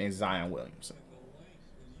Ingram and Zion Williamson.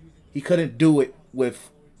 He couldn't do it with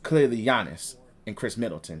clearly Giannis and Chris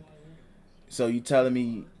Middleton. So you telling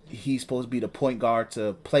me he's supposed to be the point guard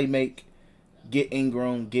to play make, get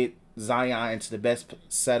Ingram, get Zion into the best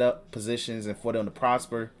setup positions and for them to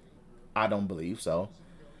prosper? I don't believe so.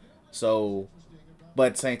 But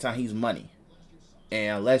at the same time, he's money.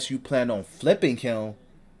 And unless you plan on flipping him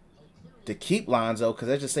to keep Lonzo, because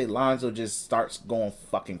let's just say Lonzo just starts going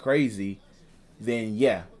fucking crazy, then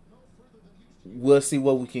yeah, we'll see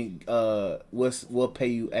what we can, we'll pay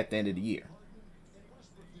you at the end of the year.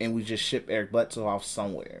 And we just ship Eric Bledsoe off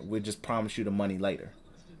somewhere. We'll just promise you the money later,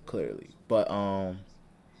 clearly. But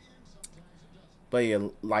yeah,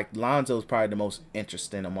 like Lonzo's probably the most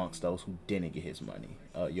interesting amongst those who didn't get his money.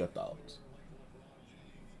 Your thoughts?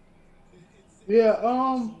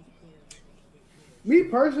 Yeah, me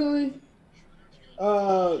personally,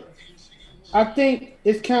 I think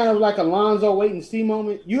it's kind of like a Lonzo wait and see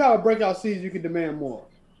moment. You have a breakout season, you can demand more.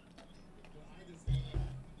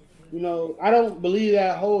 You know, I don't believe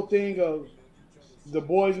that whole thing of the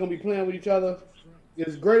boys gonna be playing with each other.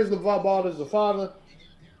 As great as LeVar Ball is the father,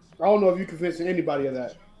 I don't know if you're convincing anybody of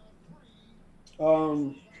that.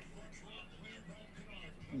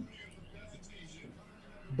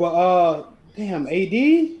 Damn, AD.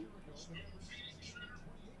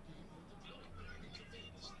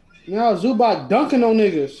 Now Zubac dunking on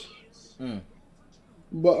niggas.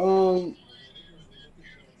 But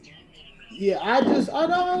yeah, I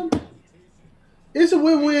don't. It's a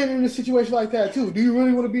win-win in a situation like that too. Do you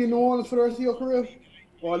really want to be in New Orleans for the rest of your career,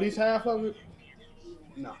 or at least half of it?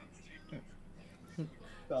 No.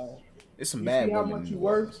 So it's some bad see how women much in you the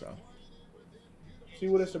world, worth. so. See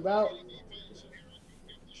what it's about,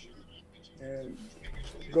 and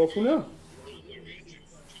go from there.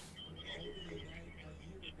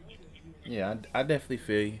 Yeah, I definitely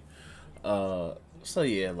feel you. So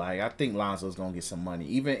yeah, like I think Lonzo's gonna get some money.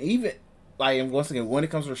 Even like once again, when it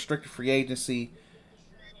comes to restricted free agency,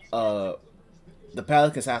 the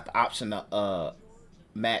Pelicans have the option to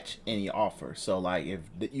match any offer. So like if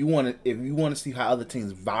you want to see how other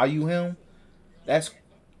teams value him, that's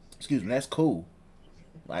cool.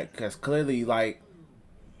 Like because clearly like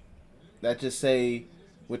let's just say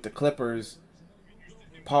with the Clippers,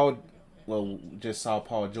 just saw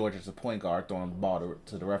Paul George as a point guard throwing the ball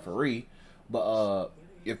to the referee. But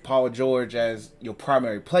if Paul George as your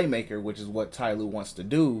primary playmaker, which is what Ty Lue wants to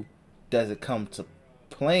do, doesn't come to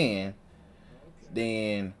plan,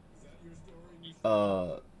 then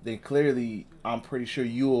clearly I'm pretty sure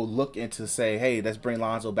you will look into say, hey, let's bring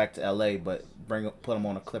Lonzo back to LA, but put him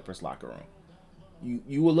on a Clippers locker room.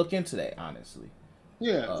 You will look into that, honestly.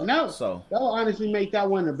 Yeah, that will honestly make that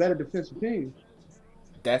one a better defensive team.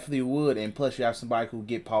 Definitely would, and plus you have somebody who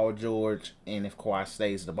get Paul George, and if Kawhi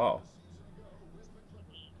stays the ball.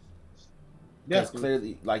 Because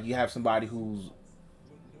clearly, like you have somebody who's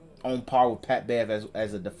on par with Pat Bev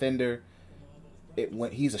as a defender.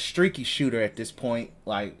 He's a streaky shooter at this point.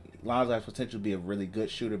 Like Lonzo has potential to be a really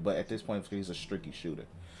good shooter, but at this point he's a streaky shooter.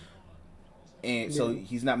 And so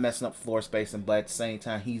he's not messing up floor spacing, but at the same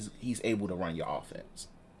time he's able to run your offense.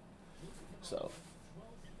 So.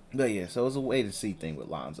 But yeah, so it's a way to see thing with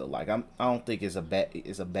Lonzo. Like I don't think it's a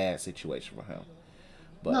bad situation for him.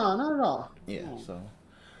 But, no, not at all. Yeah, so.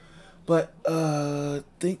 But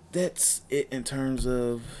think that's it in terms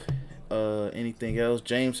of anything else.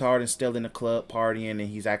 James Harden's still in the club partying and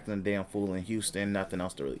he's acting a damn fool in Houston. Nothing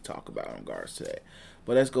else to really talk about in regards to that.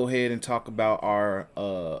 But let's go ahead and talk about our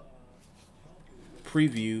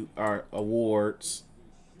preview, our awards,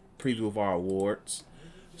 preview of our awards.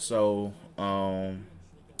 So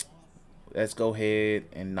let's go ahead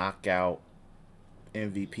and knock out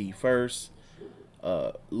MVP first.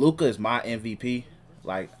 Luka is my MVP.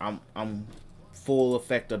 Like I'm full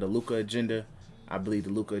effect of the Luka agenda. I believe the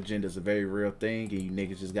Luka agenda is a very real thing, and you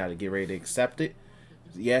niggas just gotta get ready to accept it.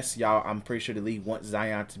 Yes, y'all, I'm pretty sure the league wants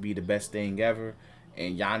Zion to be the best thing ever,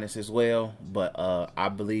 and Giannis as well. But I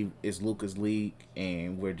believe it's Luka's league,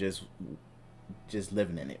 and we're just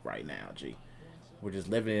living in it right now. G, we're just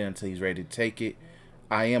living it until he's ready to take it.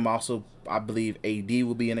 I believe AD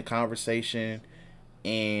will be in the conversation,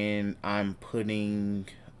 and I'm putting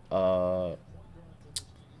I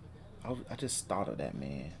just thought of that,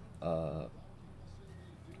 man.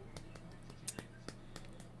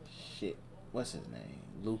 Shit, what's his name?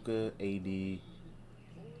 Luka, AD.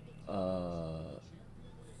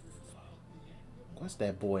 What's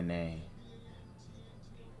that boy name?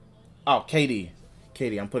 Oh, KD.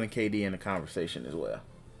 KD. I'm putting KD in the conversation as well.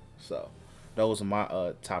 So, those are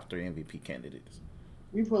my top 3 MVP candidates.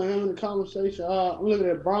 You put him in the conversation. I'm looking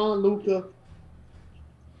at Bron, Luka.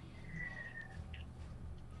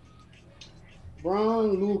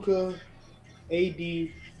 Bron, Luka, AD.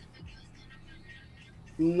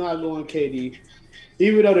 I'm not going KD.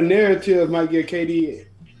 Even though the narrative might give KD,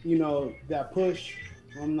 that push,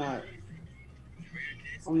 I'm not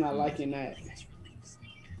liking that.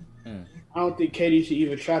 I don't think KD should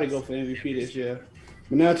even try to go for MVP this year.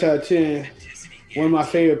 But 9 out of 10, one of my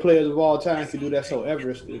favorite players of all time to do that so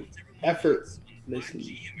effortlessly.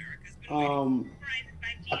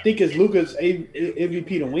 I think it's Luka's MVP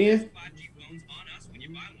to win.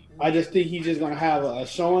 I just think he's just going to have a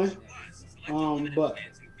showing. But,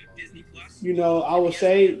 I would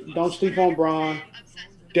say don't sleep on Bron.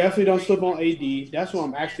 Definitely don't sleep on AD. That's what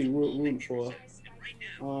I'm actually rooting for.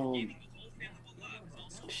 I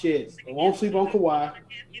won't sleep on Kawhi.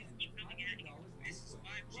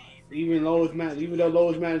 Even though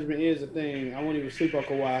lowest management is a thing, I won't even sleep on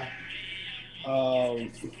Kawhi.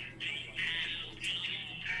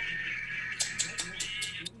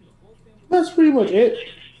 That's pretty much it.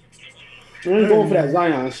 I ain't going for that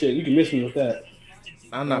Zion shit. You can miss me with that.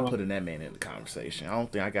 I'm not putting that man in the conversation. I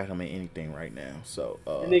don't think I got him in anything right now. So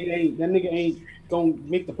that nigga ain't gonna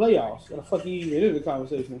make the playoffs. What the fuck he even in the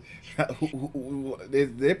conversation?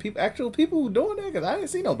 There actual people who doing that? Because I didn't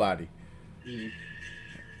see nobody.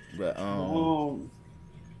 But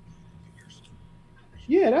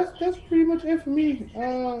yeah, that's pretty much it for me.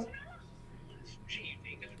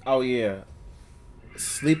 Oh yeah,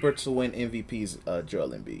 sleeper to win MVP's Joel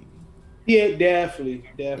Embiid. Yeah, definitely.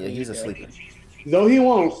 Yeah, he's a sleeper. Though he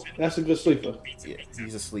won't, that's a good sleeper. Yeah,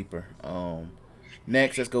 he's a sleeper.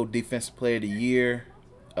 Next, let's go Defensive Player of the Year.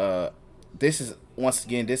 This is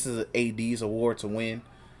AD's award to win.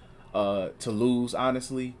 To lose,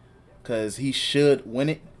 honestly, because he should win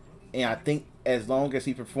it. And I think as long as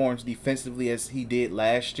he performs defensively as he did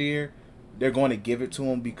last year, they're going to give it to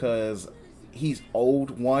him because he's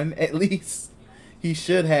owed one at least. He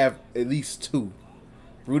should have at least 2.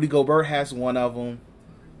 Rudy Gobert has one of them.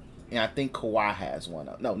 And I think Kawhi has one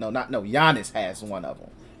of them. Giannis has one of them.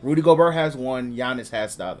 Rudy Gobert has one. Giannis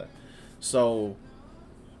has the other. So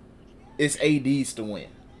it's AD's to win,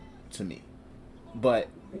 to me. But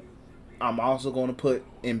I'm also going to put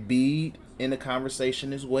Embiid in the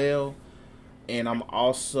conversation as well. And I'm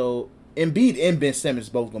also... Embiid and Ben Simmons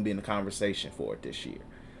both going to be in the conversation for it this year.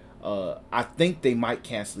 I think they might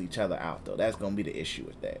cancel each other out, though. That's going to be the issue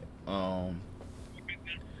with that.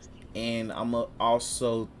 And I'm going to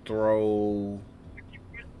also throw...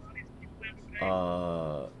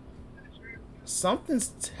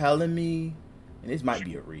 something's telling me... And this might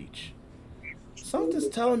be a reach. Something's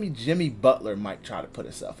telling me Jimmy Butler might try to put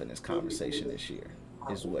himself in this conversation this year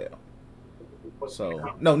as well.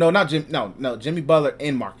 So Jimmy Butler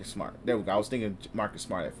and Marcus Smart. There we go. I was thinking Marcus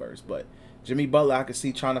Smart at first, but Jimmy Butler I could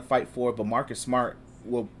see trying to fight for it, but Marcus Smart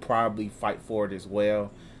will probably fight for it as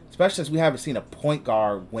well. Especially since we haven't seen a point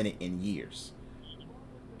guard win it in years.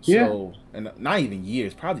 So, and not even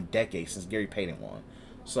years, probably decades since Gary Payton won.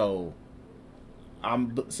 So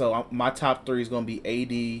my top 3 is going to be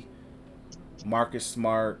AD, Marcus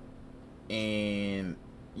Smart, and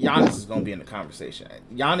Giannis is going to be in the conversation. I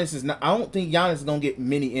don't think Giannis is going to get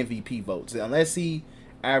many MVP votes. Unless he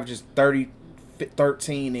averages 30,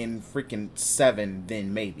 13, and freaking 7,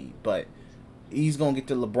 then maybe. But he's going to get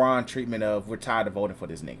the LeBron treatment of we're tired of voting for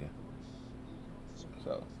this nigga.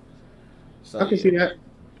 though. So I can see that.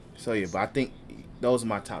 So yeah, but I think those are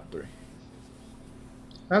my top three.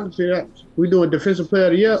 I can see that. We doing defensive player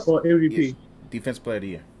of the year or Yeah, MVP? defense player of the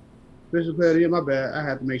year. Defensive player of the year. My bad. I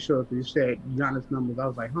had to make sure because you said Giannis numbers. I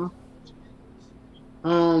was like, huh?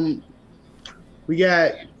 Um, we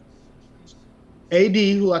got AD,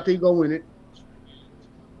 who I think gonna win it.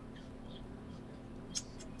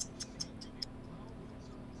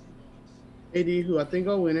 AD, who I think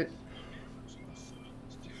gonna win it.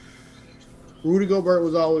 Rudy Gobert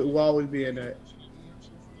will always be in that.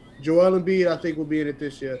 Joel Embiid, I think, will be in it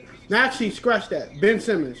this year. Now, actually, scratch that. Ben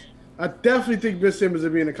Simmons. I definitely think Ben Simmons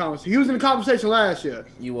will be in the conversation. He was in the conversation last year.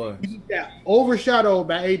 You was. He got overshadowed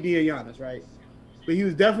by AD and Giannis, right? But he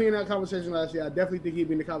was definitely in that conversation last year. I definitely think he'd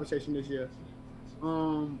be in the conversation this year.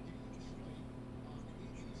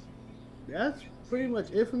 That's pretty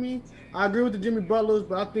much it for me. I agree with the Jimmy Butlers,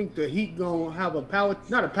 but I think the Heat gonna have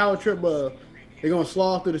not a power trip, but they're gonna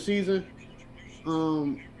slog through the season.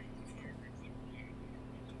 And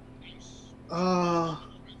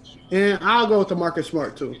I'll go with the Marcus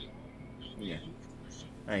Smart too. Yeah,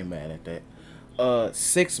 I ain't mad at that.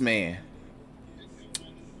 Six man.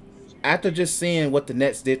 After just seeing what the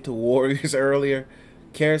Nets did to Warriors earlier,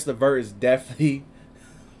 Karis LeVert is definitely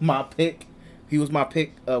my pick. He was my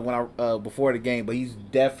pick when I before the game, but he's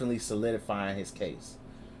definitely solidifying his case.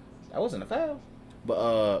 That wasn't a foul,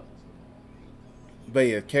 but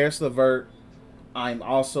yeah, Karis LeVert. I'm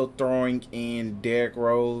also throwing in Derrick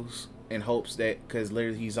Rose in hopes that because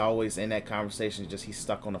literally he's always in that conversation. Just he's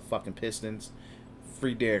stuck on the fucking Pistons.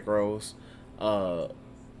 Free Derrick Rose. But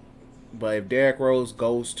if Derrick Rose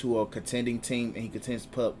goes to a contending team and he continues to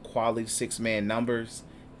put up quality six-man numbers,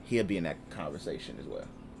 he'll be in that conversation as well.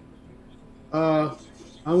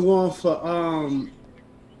 I'm going for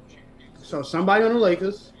so somebody on the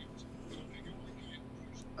Lakers.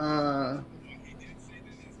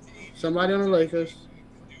 Somebody on the Lakers.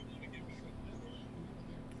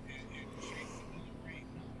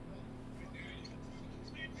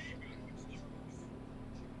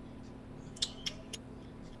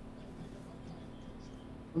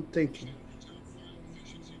 I'm thinking.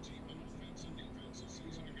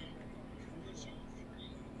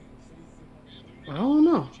 I don't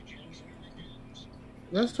know.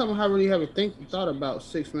 Last time I really haven't thought about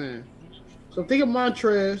six man. So think of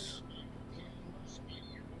Montrez.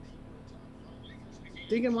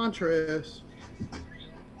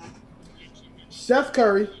 Seth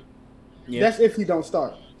Curry. Yep. That's if he don't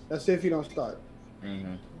start.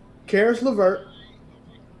 Mm-hmm. Karis LeVert.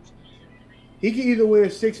 He can either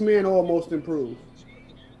win six man or most improved.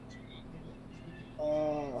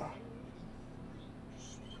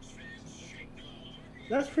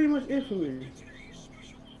 That's pretty much it for me.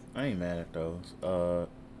 I ain't mad at those.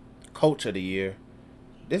 Coach of the year.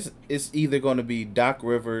 This is either going to be Doc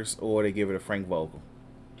Rivers or they give it to Frank Vogel.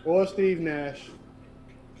 Or Steve Nash.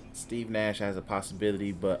 Steve Nash has a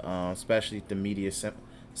possibility, but especially if the media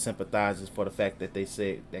sympathizes for the fact that they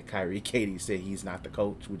said that Kyrie Katie said he's not the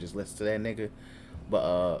coach. We just listen to that nigga.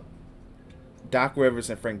 But Doc Rivers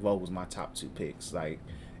and Frank Vogel's my top two picks. Like,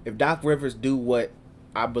 if Doc Rivers do what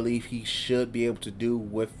I believe he should be able to do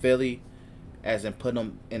with Philly, as in put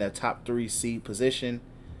them in a top 3 seed position,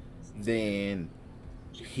 then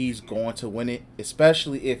he's going to win it,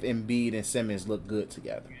 especially if Embiid and Simmons look good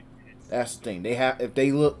together. That's the thing. If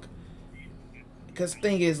they look, because the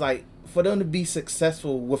thing is, like, for them to be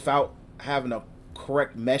successful without having a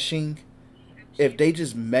correct meshing, if they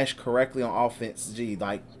just mesh correctly on offense,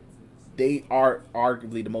 like, they are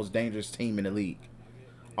arguably the most dangerous team in the league,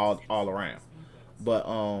 all around. But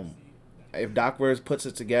if Doc Rivers puts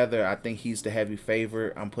it together, I think he's the heavy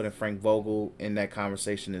favorite. I'm putting Frank Vogel in that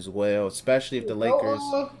conversation as well, especially if the Lakers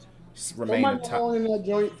remain the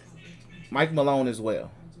top. Mike Malone as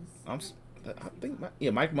well. Mike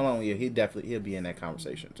Malone. Yeah, he'll be in that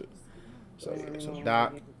conversation too. So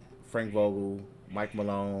Doc, Frank Vogel, Mike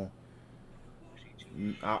Malone.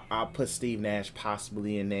 I'll put Steve Nash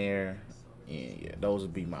possibly in there, and yeah, those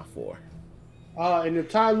would be my 4. And if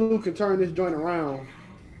Ty Lue can turn this joint around,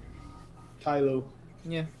 Ty Lue.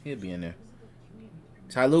 Yeah, he'll be in there.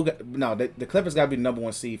 Ty Lue, the Clippers got to be the number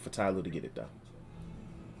 1 seed for Ty Lue to get it though.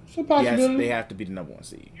 It's a possibility. Yes, they have to be the number 1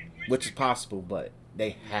 seed, which is possible, but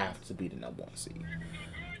they have to be the number 1 seed.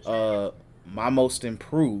 My most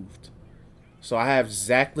improved. So I have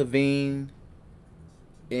Zach LaVine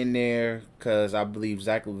in there because I believe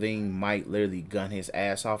Zach LaVine might literally gun his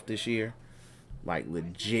ass off this year, like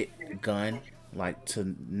legit gun, like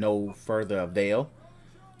to no further avail.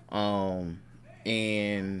 And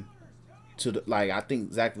to I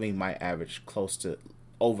think Zach LaVine might average close to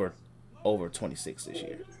over over 26 this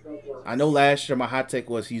year. I know last year my hot take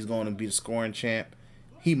was he's going to be the scoring champ.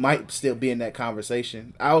 He might still be in that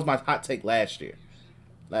conversation. That was my hot take last year.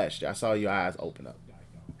 I saw your eyes open up.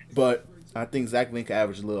 But I think Zach Link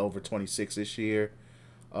averaged a little over 26 this year.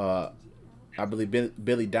 I believe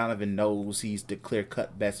Billy Donovan knows he's the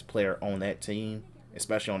clear-cut best player on that team,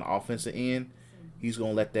 especially on the offensive end. He's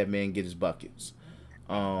going to let that man get his buckets.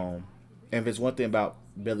 And if it's one thing about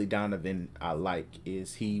Billy Donovan I like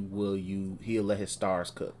is he'll let his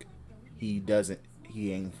stars cook. He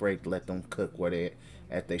ain't afraid to let them cook where they're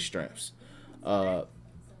at their strengths.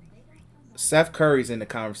 Seth Curry's in the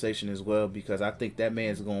conversation as well because I think that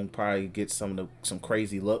man's going to probably get some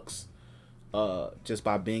crazy looks just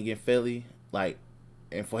by being in Philly. Like,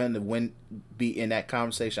 and for him to be in that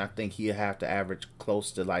conversation, I think he'll have to average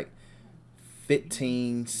close to like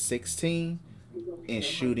 15, 16 and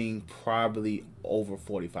shooting probably over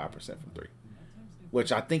 45% from three,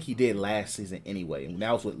 which I think he did last season anyway. And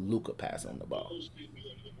that was with Luka passing the ball.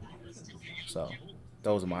 So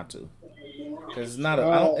those are my two. Because it's not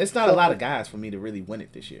a lot of guys for me to really win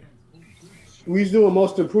it this year. We's doing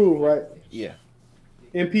most improved, right? Yeah.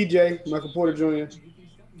 MPJ, Michael Porter Jr.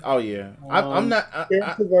 Oh yeah, I'm not.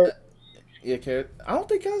 Yeah, I don't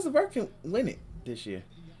think Kevin LeVert can win it this year.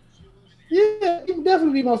 Yeah, he can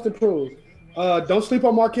definitely be most improved. Don't sleep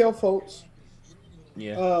on Markelle Fultz.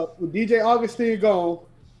 Yeah. With DJ Augustine gone,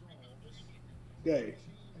 okay,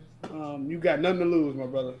 you got nothing to lose, my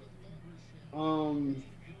brother.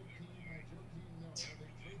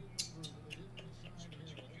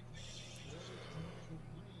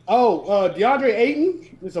 DeAndre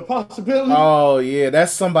Ayton is a possibility. Oh yeah,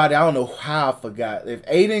 that's somebody I don't know how I forgot. If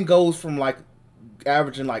Ayton goes from like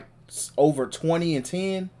averaging like over 20 and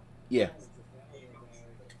 10, yeah.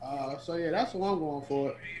 So yeah, that's what I'm going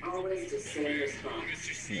for.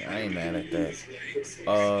 Yeah, I ain't mad at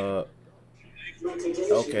that.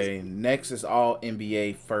 Okay, next is all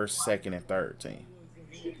NBA first, second, and third team.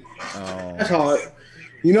 That's hard.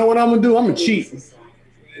 You know what I'm gonna do? I'm gonna cheat.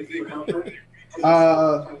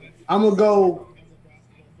 I'm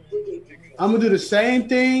gonna do the same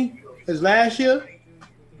thing as last year.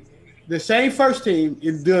 The same first team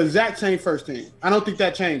is the exact same first team. I don't think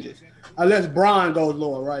that changes unless Bron goes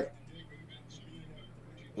lower, right?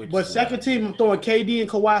 But second team, I'm throwing KD and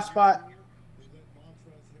Kawhi spot.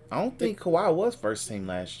 I don't think Kawhi was first team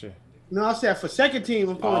last year. No, I said for second team,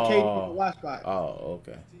 I'm throwing KD and Kawhi spot. Oh,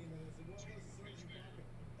 okay.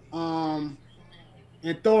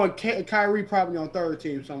 And throwing Kyrie probably on third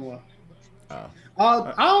team somewhere. Oh.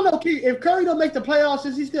 I don't know if Curry don't make the playoffs.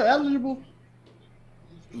 Is he still eligible?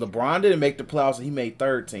 LeBron didn't make the playoffs. And he made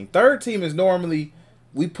third team. Third team is normally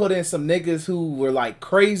we put in some niggas who were like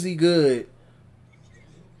crazy good.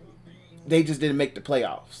 They just didn't make the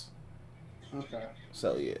playoffs. Okay.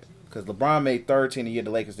 So yeah, because LeBron made third team the year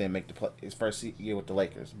the Lakers didn't make his first year with the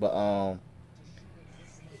Lakers. But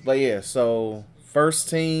yeah. So first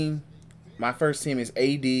team, my first team is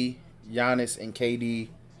AD, Giannis, and KD,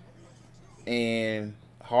 and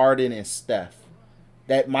Harden and Steph.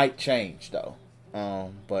 That might change though.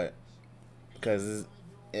 But because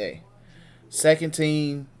second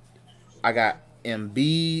team, I got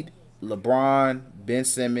Embiid, LeBron, Ben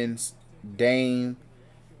Simmons, Dame,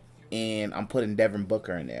 and I'm putting Devin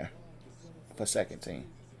Booker in there for second team.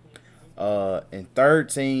 And third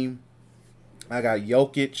team, I got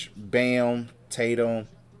Jokic, Bam, Tatum,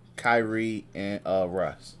 Kyrie, and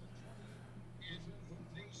Russ.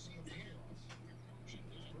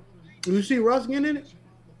 Do you see Russ getting in it?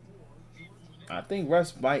 I think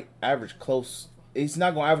Russ might average close. He's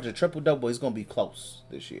not going to average a triple-double. He's going to be close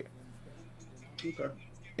this year. Okay.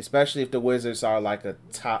 Especially if the Wizards are like a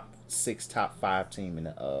top 6, top 5 team in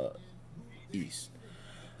the East.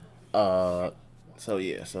 So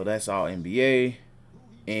that's all NBA.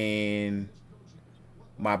 And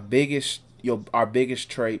our biggest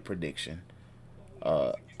trade prediction.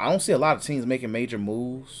 I don't see a lot of teams making major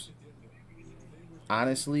moves,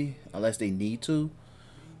 honestly, unless they need to.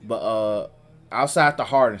 But outside the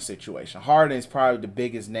Harden situation, Harden is probably the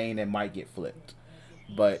biggest name that might get flipped.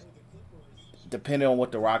 But depending on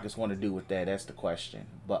what the Rockets want to do with that, that's the question.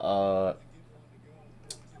 But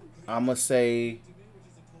I'm gonna say,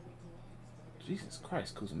 Jesus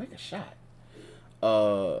Christ, Kuzma, make a shot.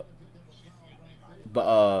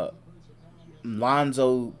 But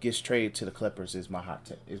Lonzo gets traded to the Clippers is my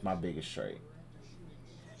is my biggest trade.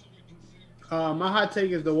 My hot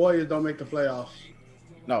take is the Warriors don't make the playoffs.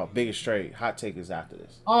 No, biggest trade. Hot take is after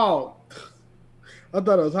this. Oh, I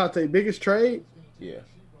thought it was hot take. Biggest trade? Yeah,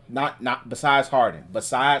 not besides Harden.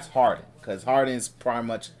 Besides Harden, because Harden's pretty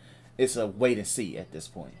much it's a wait and see at this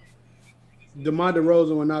point. DeMar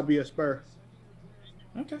DeRozan will not be a Spur.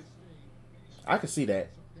 Okay. I can see that.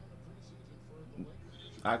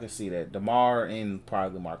 DeMar and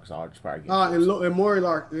probably Marcus Aldridge probably get And Laurie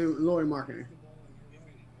Marketing.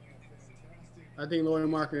 I think Laurie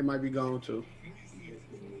Marketing might be gone too.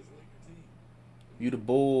 You the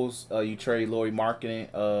Bulls, you trade Laurie Marketing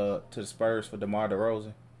to the Spurs for DeMar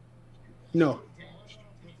DeRozan? No.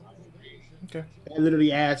 Okay. That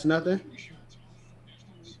literally adds nothing.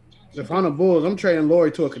 If I'm the Bulls, I'm trading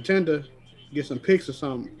Laurie to a contender, get some picks or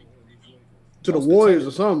something. To the Warriors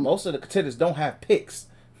or something. Most of the contenders don't have picks.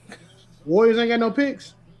 Warriors ain't got no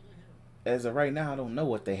picks? As of right now, I don't know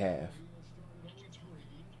what they have.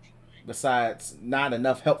 Besides, not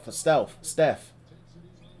enough help for Steph.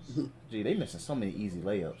 Gee, they missing so many easy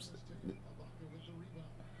layups.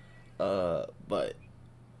 But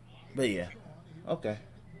yeah, okay.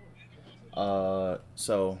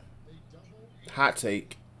 So hot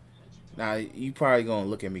take. Now you probably gonna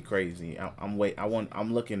look at me crazy. I'm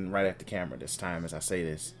looking right at the camera this time as I say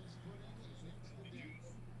this.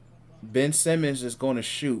 Ben Simmons is going to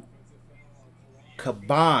shoot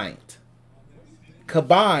combined.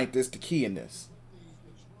 Combined is the key in this.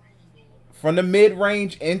 From the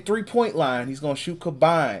mid-range and three-point line, he's going to shoot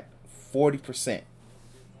combined 40%.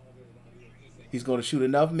 He's going to shoot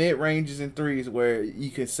enough mid-ranges and threes where you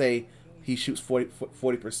can say he shoots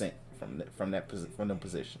 40% from them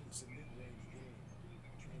positions.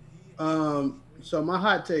 So my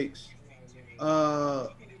hot takes.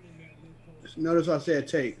 Notice I said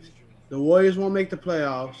takes. The Warriors won't make the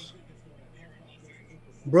playoffs.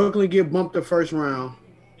 Brooklyn get bumped the first round.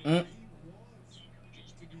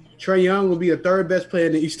 Trae Young will be the third best player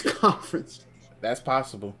in the Eastern Conference. That's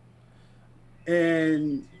possible.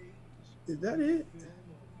 And is that it?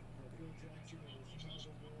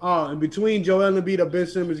 Oh, and between Joel Embiid and Ben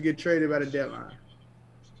Simmons get traded by the deadline.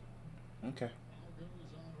 Okay.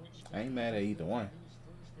 I ain't mad at either one.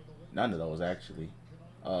 None of those, actually.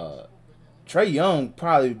 Trae Young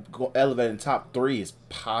probably go elevate in top 3 is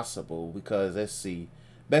possible because, let's see.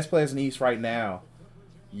 Best players in the East right now,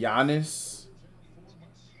 Giannis.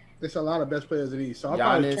 There's a lot of best players in the East. So I'll Giannis,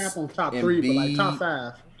 probably cap on top 3, but like top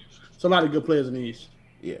 5. It's a lot of good players in the East.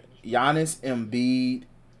 Yeah. Giannis, Embiid,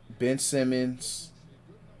 Ben Simmons,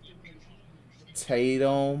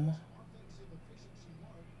 Tatum.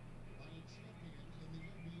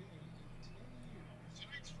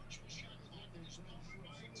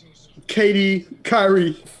 KD,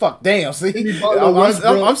 Kyrie. Fuck, damn. See,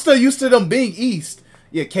 I'm still used to them being East.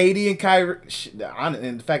 Yeah, KD and Kyrie.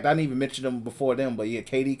 In fact, I didn't even mention them before them, but yeah,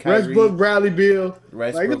 KD, Kyrie. Westbrook, Bradley Beal.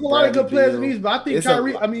 Like, there's a lot of good players in East, but I think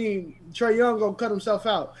Trae Young gonna cut himself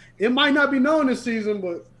out. It might not be known this season,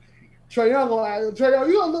 but Trae Young,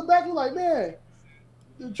 you gonna look back and like, man,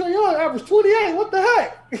 Trae Young averaged 28. What the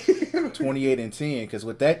heck? 28 and 10, because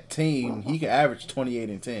with that team, he can average 28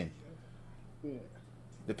 and 10. Yeah.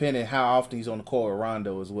 Depending how often he's on the court with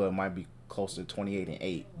Rondo as well, it might be closer to 28 and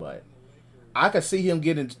 8, but I could see him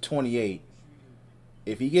getting to 28.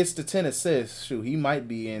 If he gets to 10 assists, shoot, he might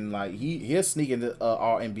be in, like, he'll sneak into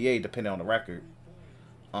All NBA depending on the record.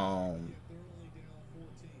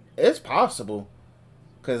 It's possible,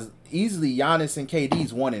 because easily Giannis and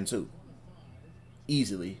KD's 1 and 2.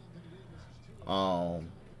 Easily. That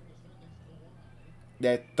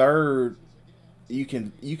third, you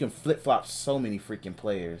can flip flop so many freaking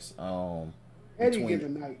players. Any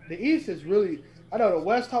given night, the East is really. I know the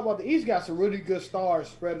West. Talk about the East got some really good stars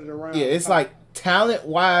spread it around. Yeah, it's like talent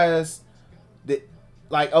wise,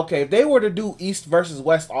 okay, if they were to do East versus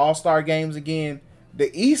West All-Star games again,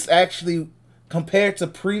 the East actually compared to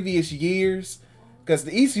previous years, because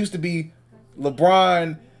the East used to be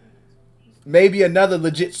LeBron, maybe another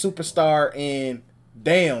legit superstar, and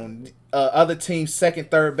damn, other teams'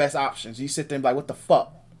 second, third best options. You sit there and be like, what the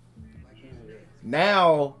fuck?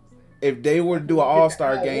 Now, if they were to do an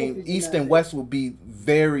All-Star game, East and West would be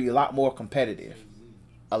a lot more competitive.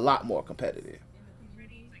 A lot more competitive.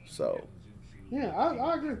 So. Yeah,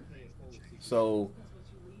 I agree. So,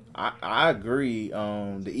 I agree.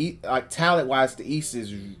 The East, like talent-wise, the East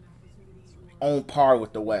is on par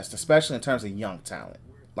with the West, especially in terms of young talent.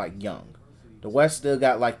 Like young. The West still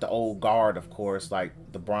got like the old guard, of course, like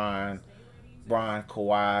the Brian,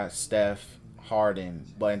 Kawhi, Steph,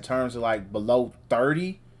 Harden. But in terms of like below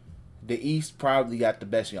 30, the East probably got the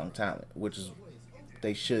best young talent, which is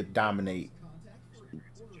they should dominate.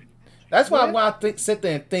 That's why when I sit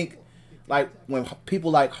there and think, like when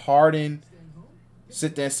people like Harden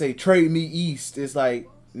sit there and say trade me East, it's like,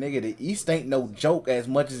 nigga, the East ain't no joke as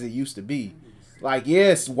much as it used to be. Like,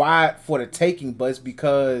 yeah, it's wide for the taking, but it's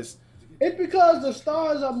because It's because the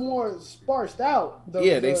stars are more sparsed out.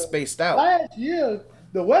 They The spaced out. last year,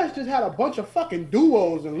 the West just had a bunch of fucking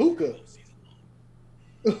duos and Luca.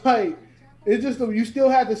 Like it's just you still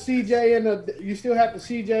have the CJ and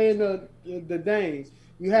the Dame.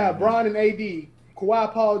 You have Bron and AD,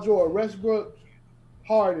 Kawhi, Paul George, Westbrook,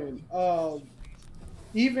 Harden,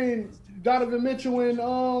 even Donovan Mitchell and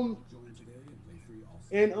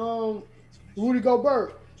Rudy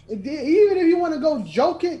Gobert. And then, even if you want to go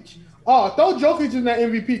Jokic, throw Jokic in that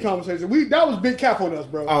MVP conversation. That was big cap on us,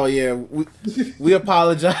 bro. Oh yeah, we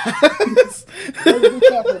apologize. Big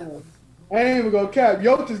cap on us. I ain't even gonna cap.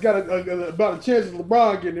 Jokic got about a chance of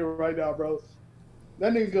LeBron getting it right now, bro.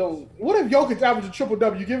 That nigga go. What if Jokic averaged a triple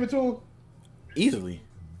double? You give it to him? Easily.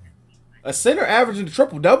 A center averaging a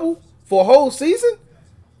triple double for a whole season?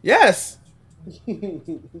 Yes.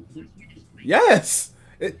 Yes.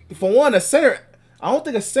 For one, a center. I don't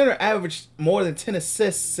think a center averaged more than 10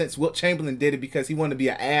 assists since Wilt Chamberlain did it because he wanted to be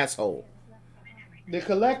an asshole. The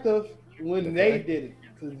collective when they did it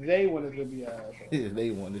because they wanted to be an asshole. Yeah,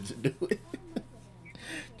 they wanted to do it.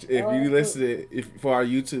 If you listen, for our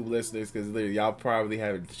YouTube listeners, because y'all probably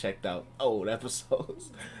haven't checked out old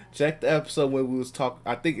episodes. Check the episode when we was talking.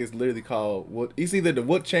 I think it's literally called it's either the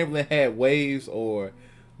Wilt Chamberlain had waves or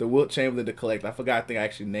the Wilt Chamberlain the Collect. I forgot. I think I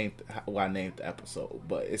actually named the episode,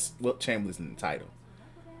 but it's Wilt Chamberlain's in the title.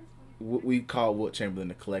 We call Wilt Chamberlain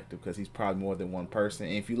the Collective because he's probably more than one person.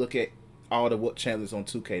 And if you look at all the Wilt Chamberlains on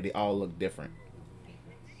 2K, they all look different.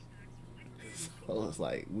 So it's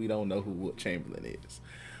like we don't know who Wilt Chamberlain is.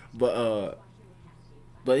 But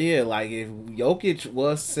yeah, like if Jokic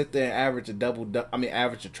was sit there and average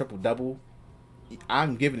a triple double,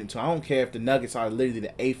 I'm giving it to him. I don't care if the Nuggets are literally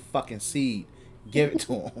the 8th fucking seed. Give it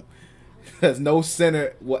to him. Because no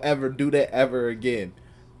center will ever do that ever again.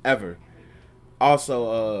 Ever.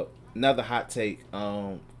 Also, another hot take.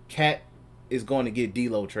 Cat is going to get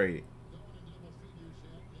D'Lo traded.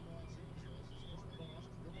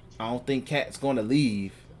 I don't think Cat's going to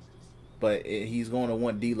leave. But he's going to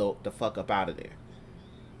want D'Lo the fuck up out of there.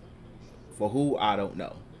 For who, I don't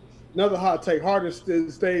know. Another hot take. Harden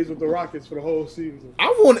stays with the Rockets for the whole season.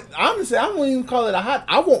 Honestly, I won't even call it a hot.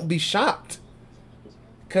 I won't be shocked.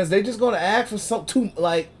 Because they're just going to ask for something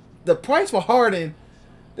like the price for Harden.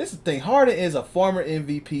 This is the thing. Harden is a former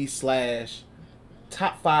MVP /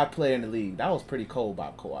 top 5 player in the league. That was pretty cold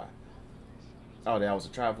by Kawhi. Oh, that was a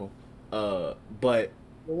travel. But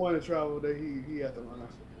the one that traveled that he had to run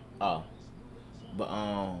out.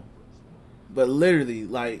 Oh, but literally,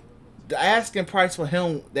 like the asking price for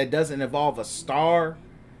him that doesn't involve a star,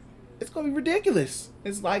 it's gonna be ridiculous.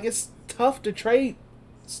 It's like it's tough to trade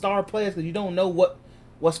star players because you don't know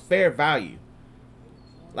what's fair value.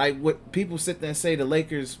 Like what people sit there and say the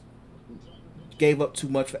Lakers gave up too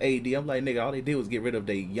much for AD. I'm like, nigga, all they did was get rid of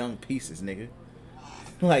their young pieces, nigga.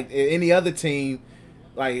 Like any other team.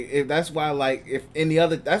 Like that's why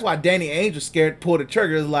Danny Ainge scared to pull the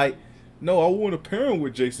trigger. It's like, no, I want to pair him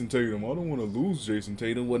with Jason Tatum. I don't want to lose Jason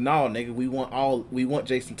Tatum. Well, no, nigga, we want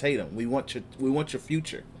Jason Tatum. We want your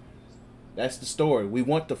future. That's the story. We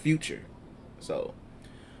want the future. So,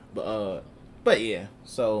 but yeah.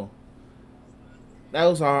 So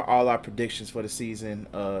those are all our predictions for the season.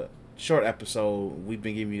 Short episode. We've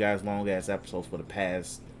been giving you guys long ass episodes for the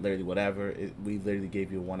past literally whatever. We literally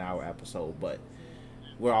gave you a 1 hour episode, but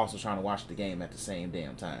we're also trying to watch the game at the same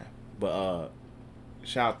damn time. But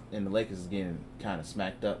shout and the Lakers is getting kind of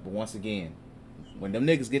smacked up. But once again, when them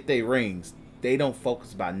niggas get their rings, they don't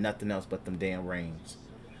focus about nothing else but them damn rings.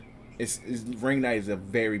 It's ring night is a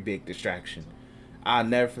very big distraction. I'll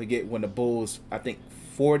never forget when the Bulls, I think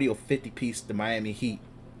 40 or 50 piece the Miami Heat.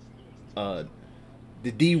 The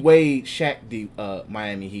D Wade Shaq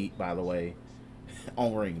Miami Heat, by the way,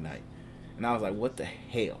 on ring night. And I was like, what the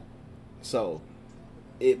hell? So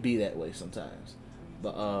it be that way sometimes,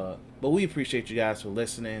 but we appreciate you guys for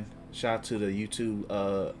listening. Shout out to the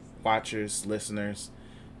YouTube watchers, listeners.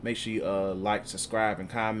 Make sure you like, subscribe, and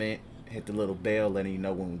comment. Hit the little bell, letting you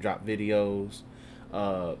know when we drop videos.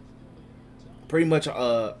 Pretty much,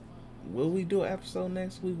 will we do an episode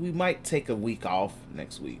next week? We might take a week off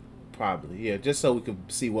next week, probably. Yeah, just so we can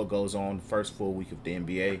see what goes on the first full week of the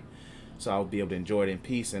NBA, so I'll be able to enjoy it in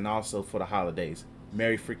peace, and also for the holidays.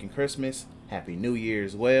 Merry freaking Christmas. Happy New Year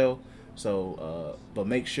as well. So, but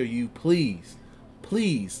make sure you please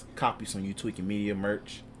copy some You Tweaking Media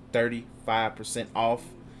merch. 35% off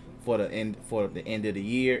for the end of the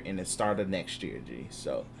year and the start of next year, G.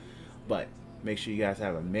 So, but make sure you guys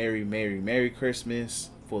have a Merry Christmas,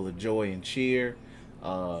 full of joy and cheer.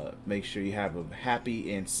 Make sure you have a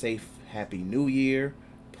happy and safe Happy New Year.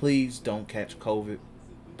 Please don't catch COVID.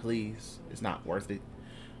 Please, it's not worth it.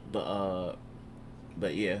 But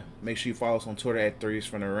yeah, make sure you follow us on Twitter at Threes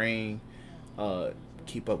from the Ring.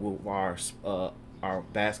 Keep up with our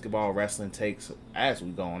basketball wrestling takes as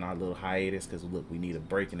we go on our little hiatus, because look, we need a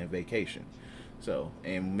break and a vacation. So,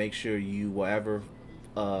 and make sure you whatever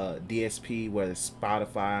DSP, whether it's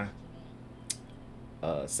Spotify,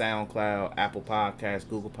 SoundCloud, Apple Podcasts,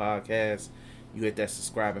 Google Podcasts, you hit that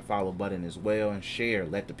subscribe and follow button as well, and share.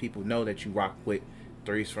 Let the people know that you rock with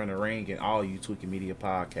Threes from the Ring and all you Tweaking Media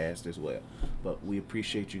podcasts as well. But we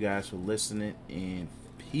appreciate you guys for listening, and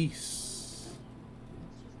peace.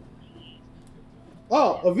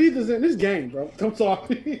 Oh, Avita's in this game, bro. I'm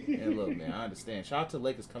sorry. And look, man, I understand. Shout out to the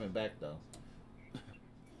Lakers coming back though.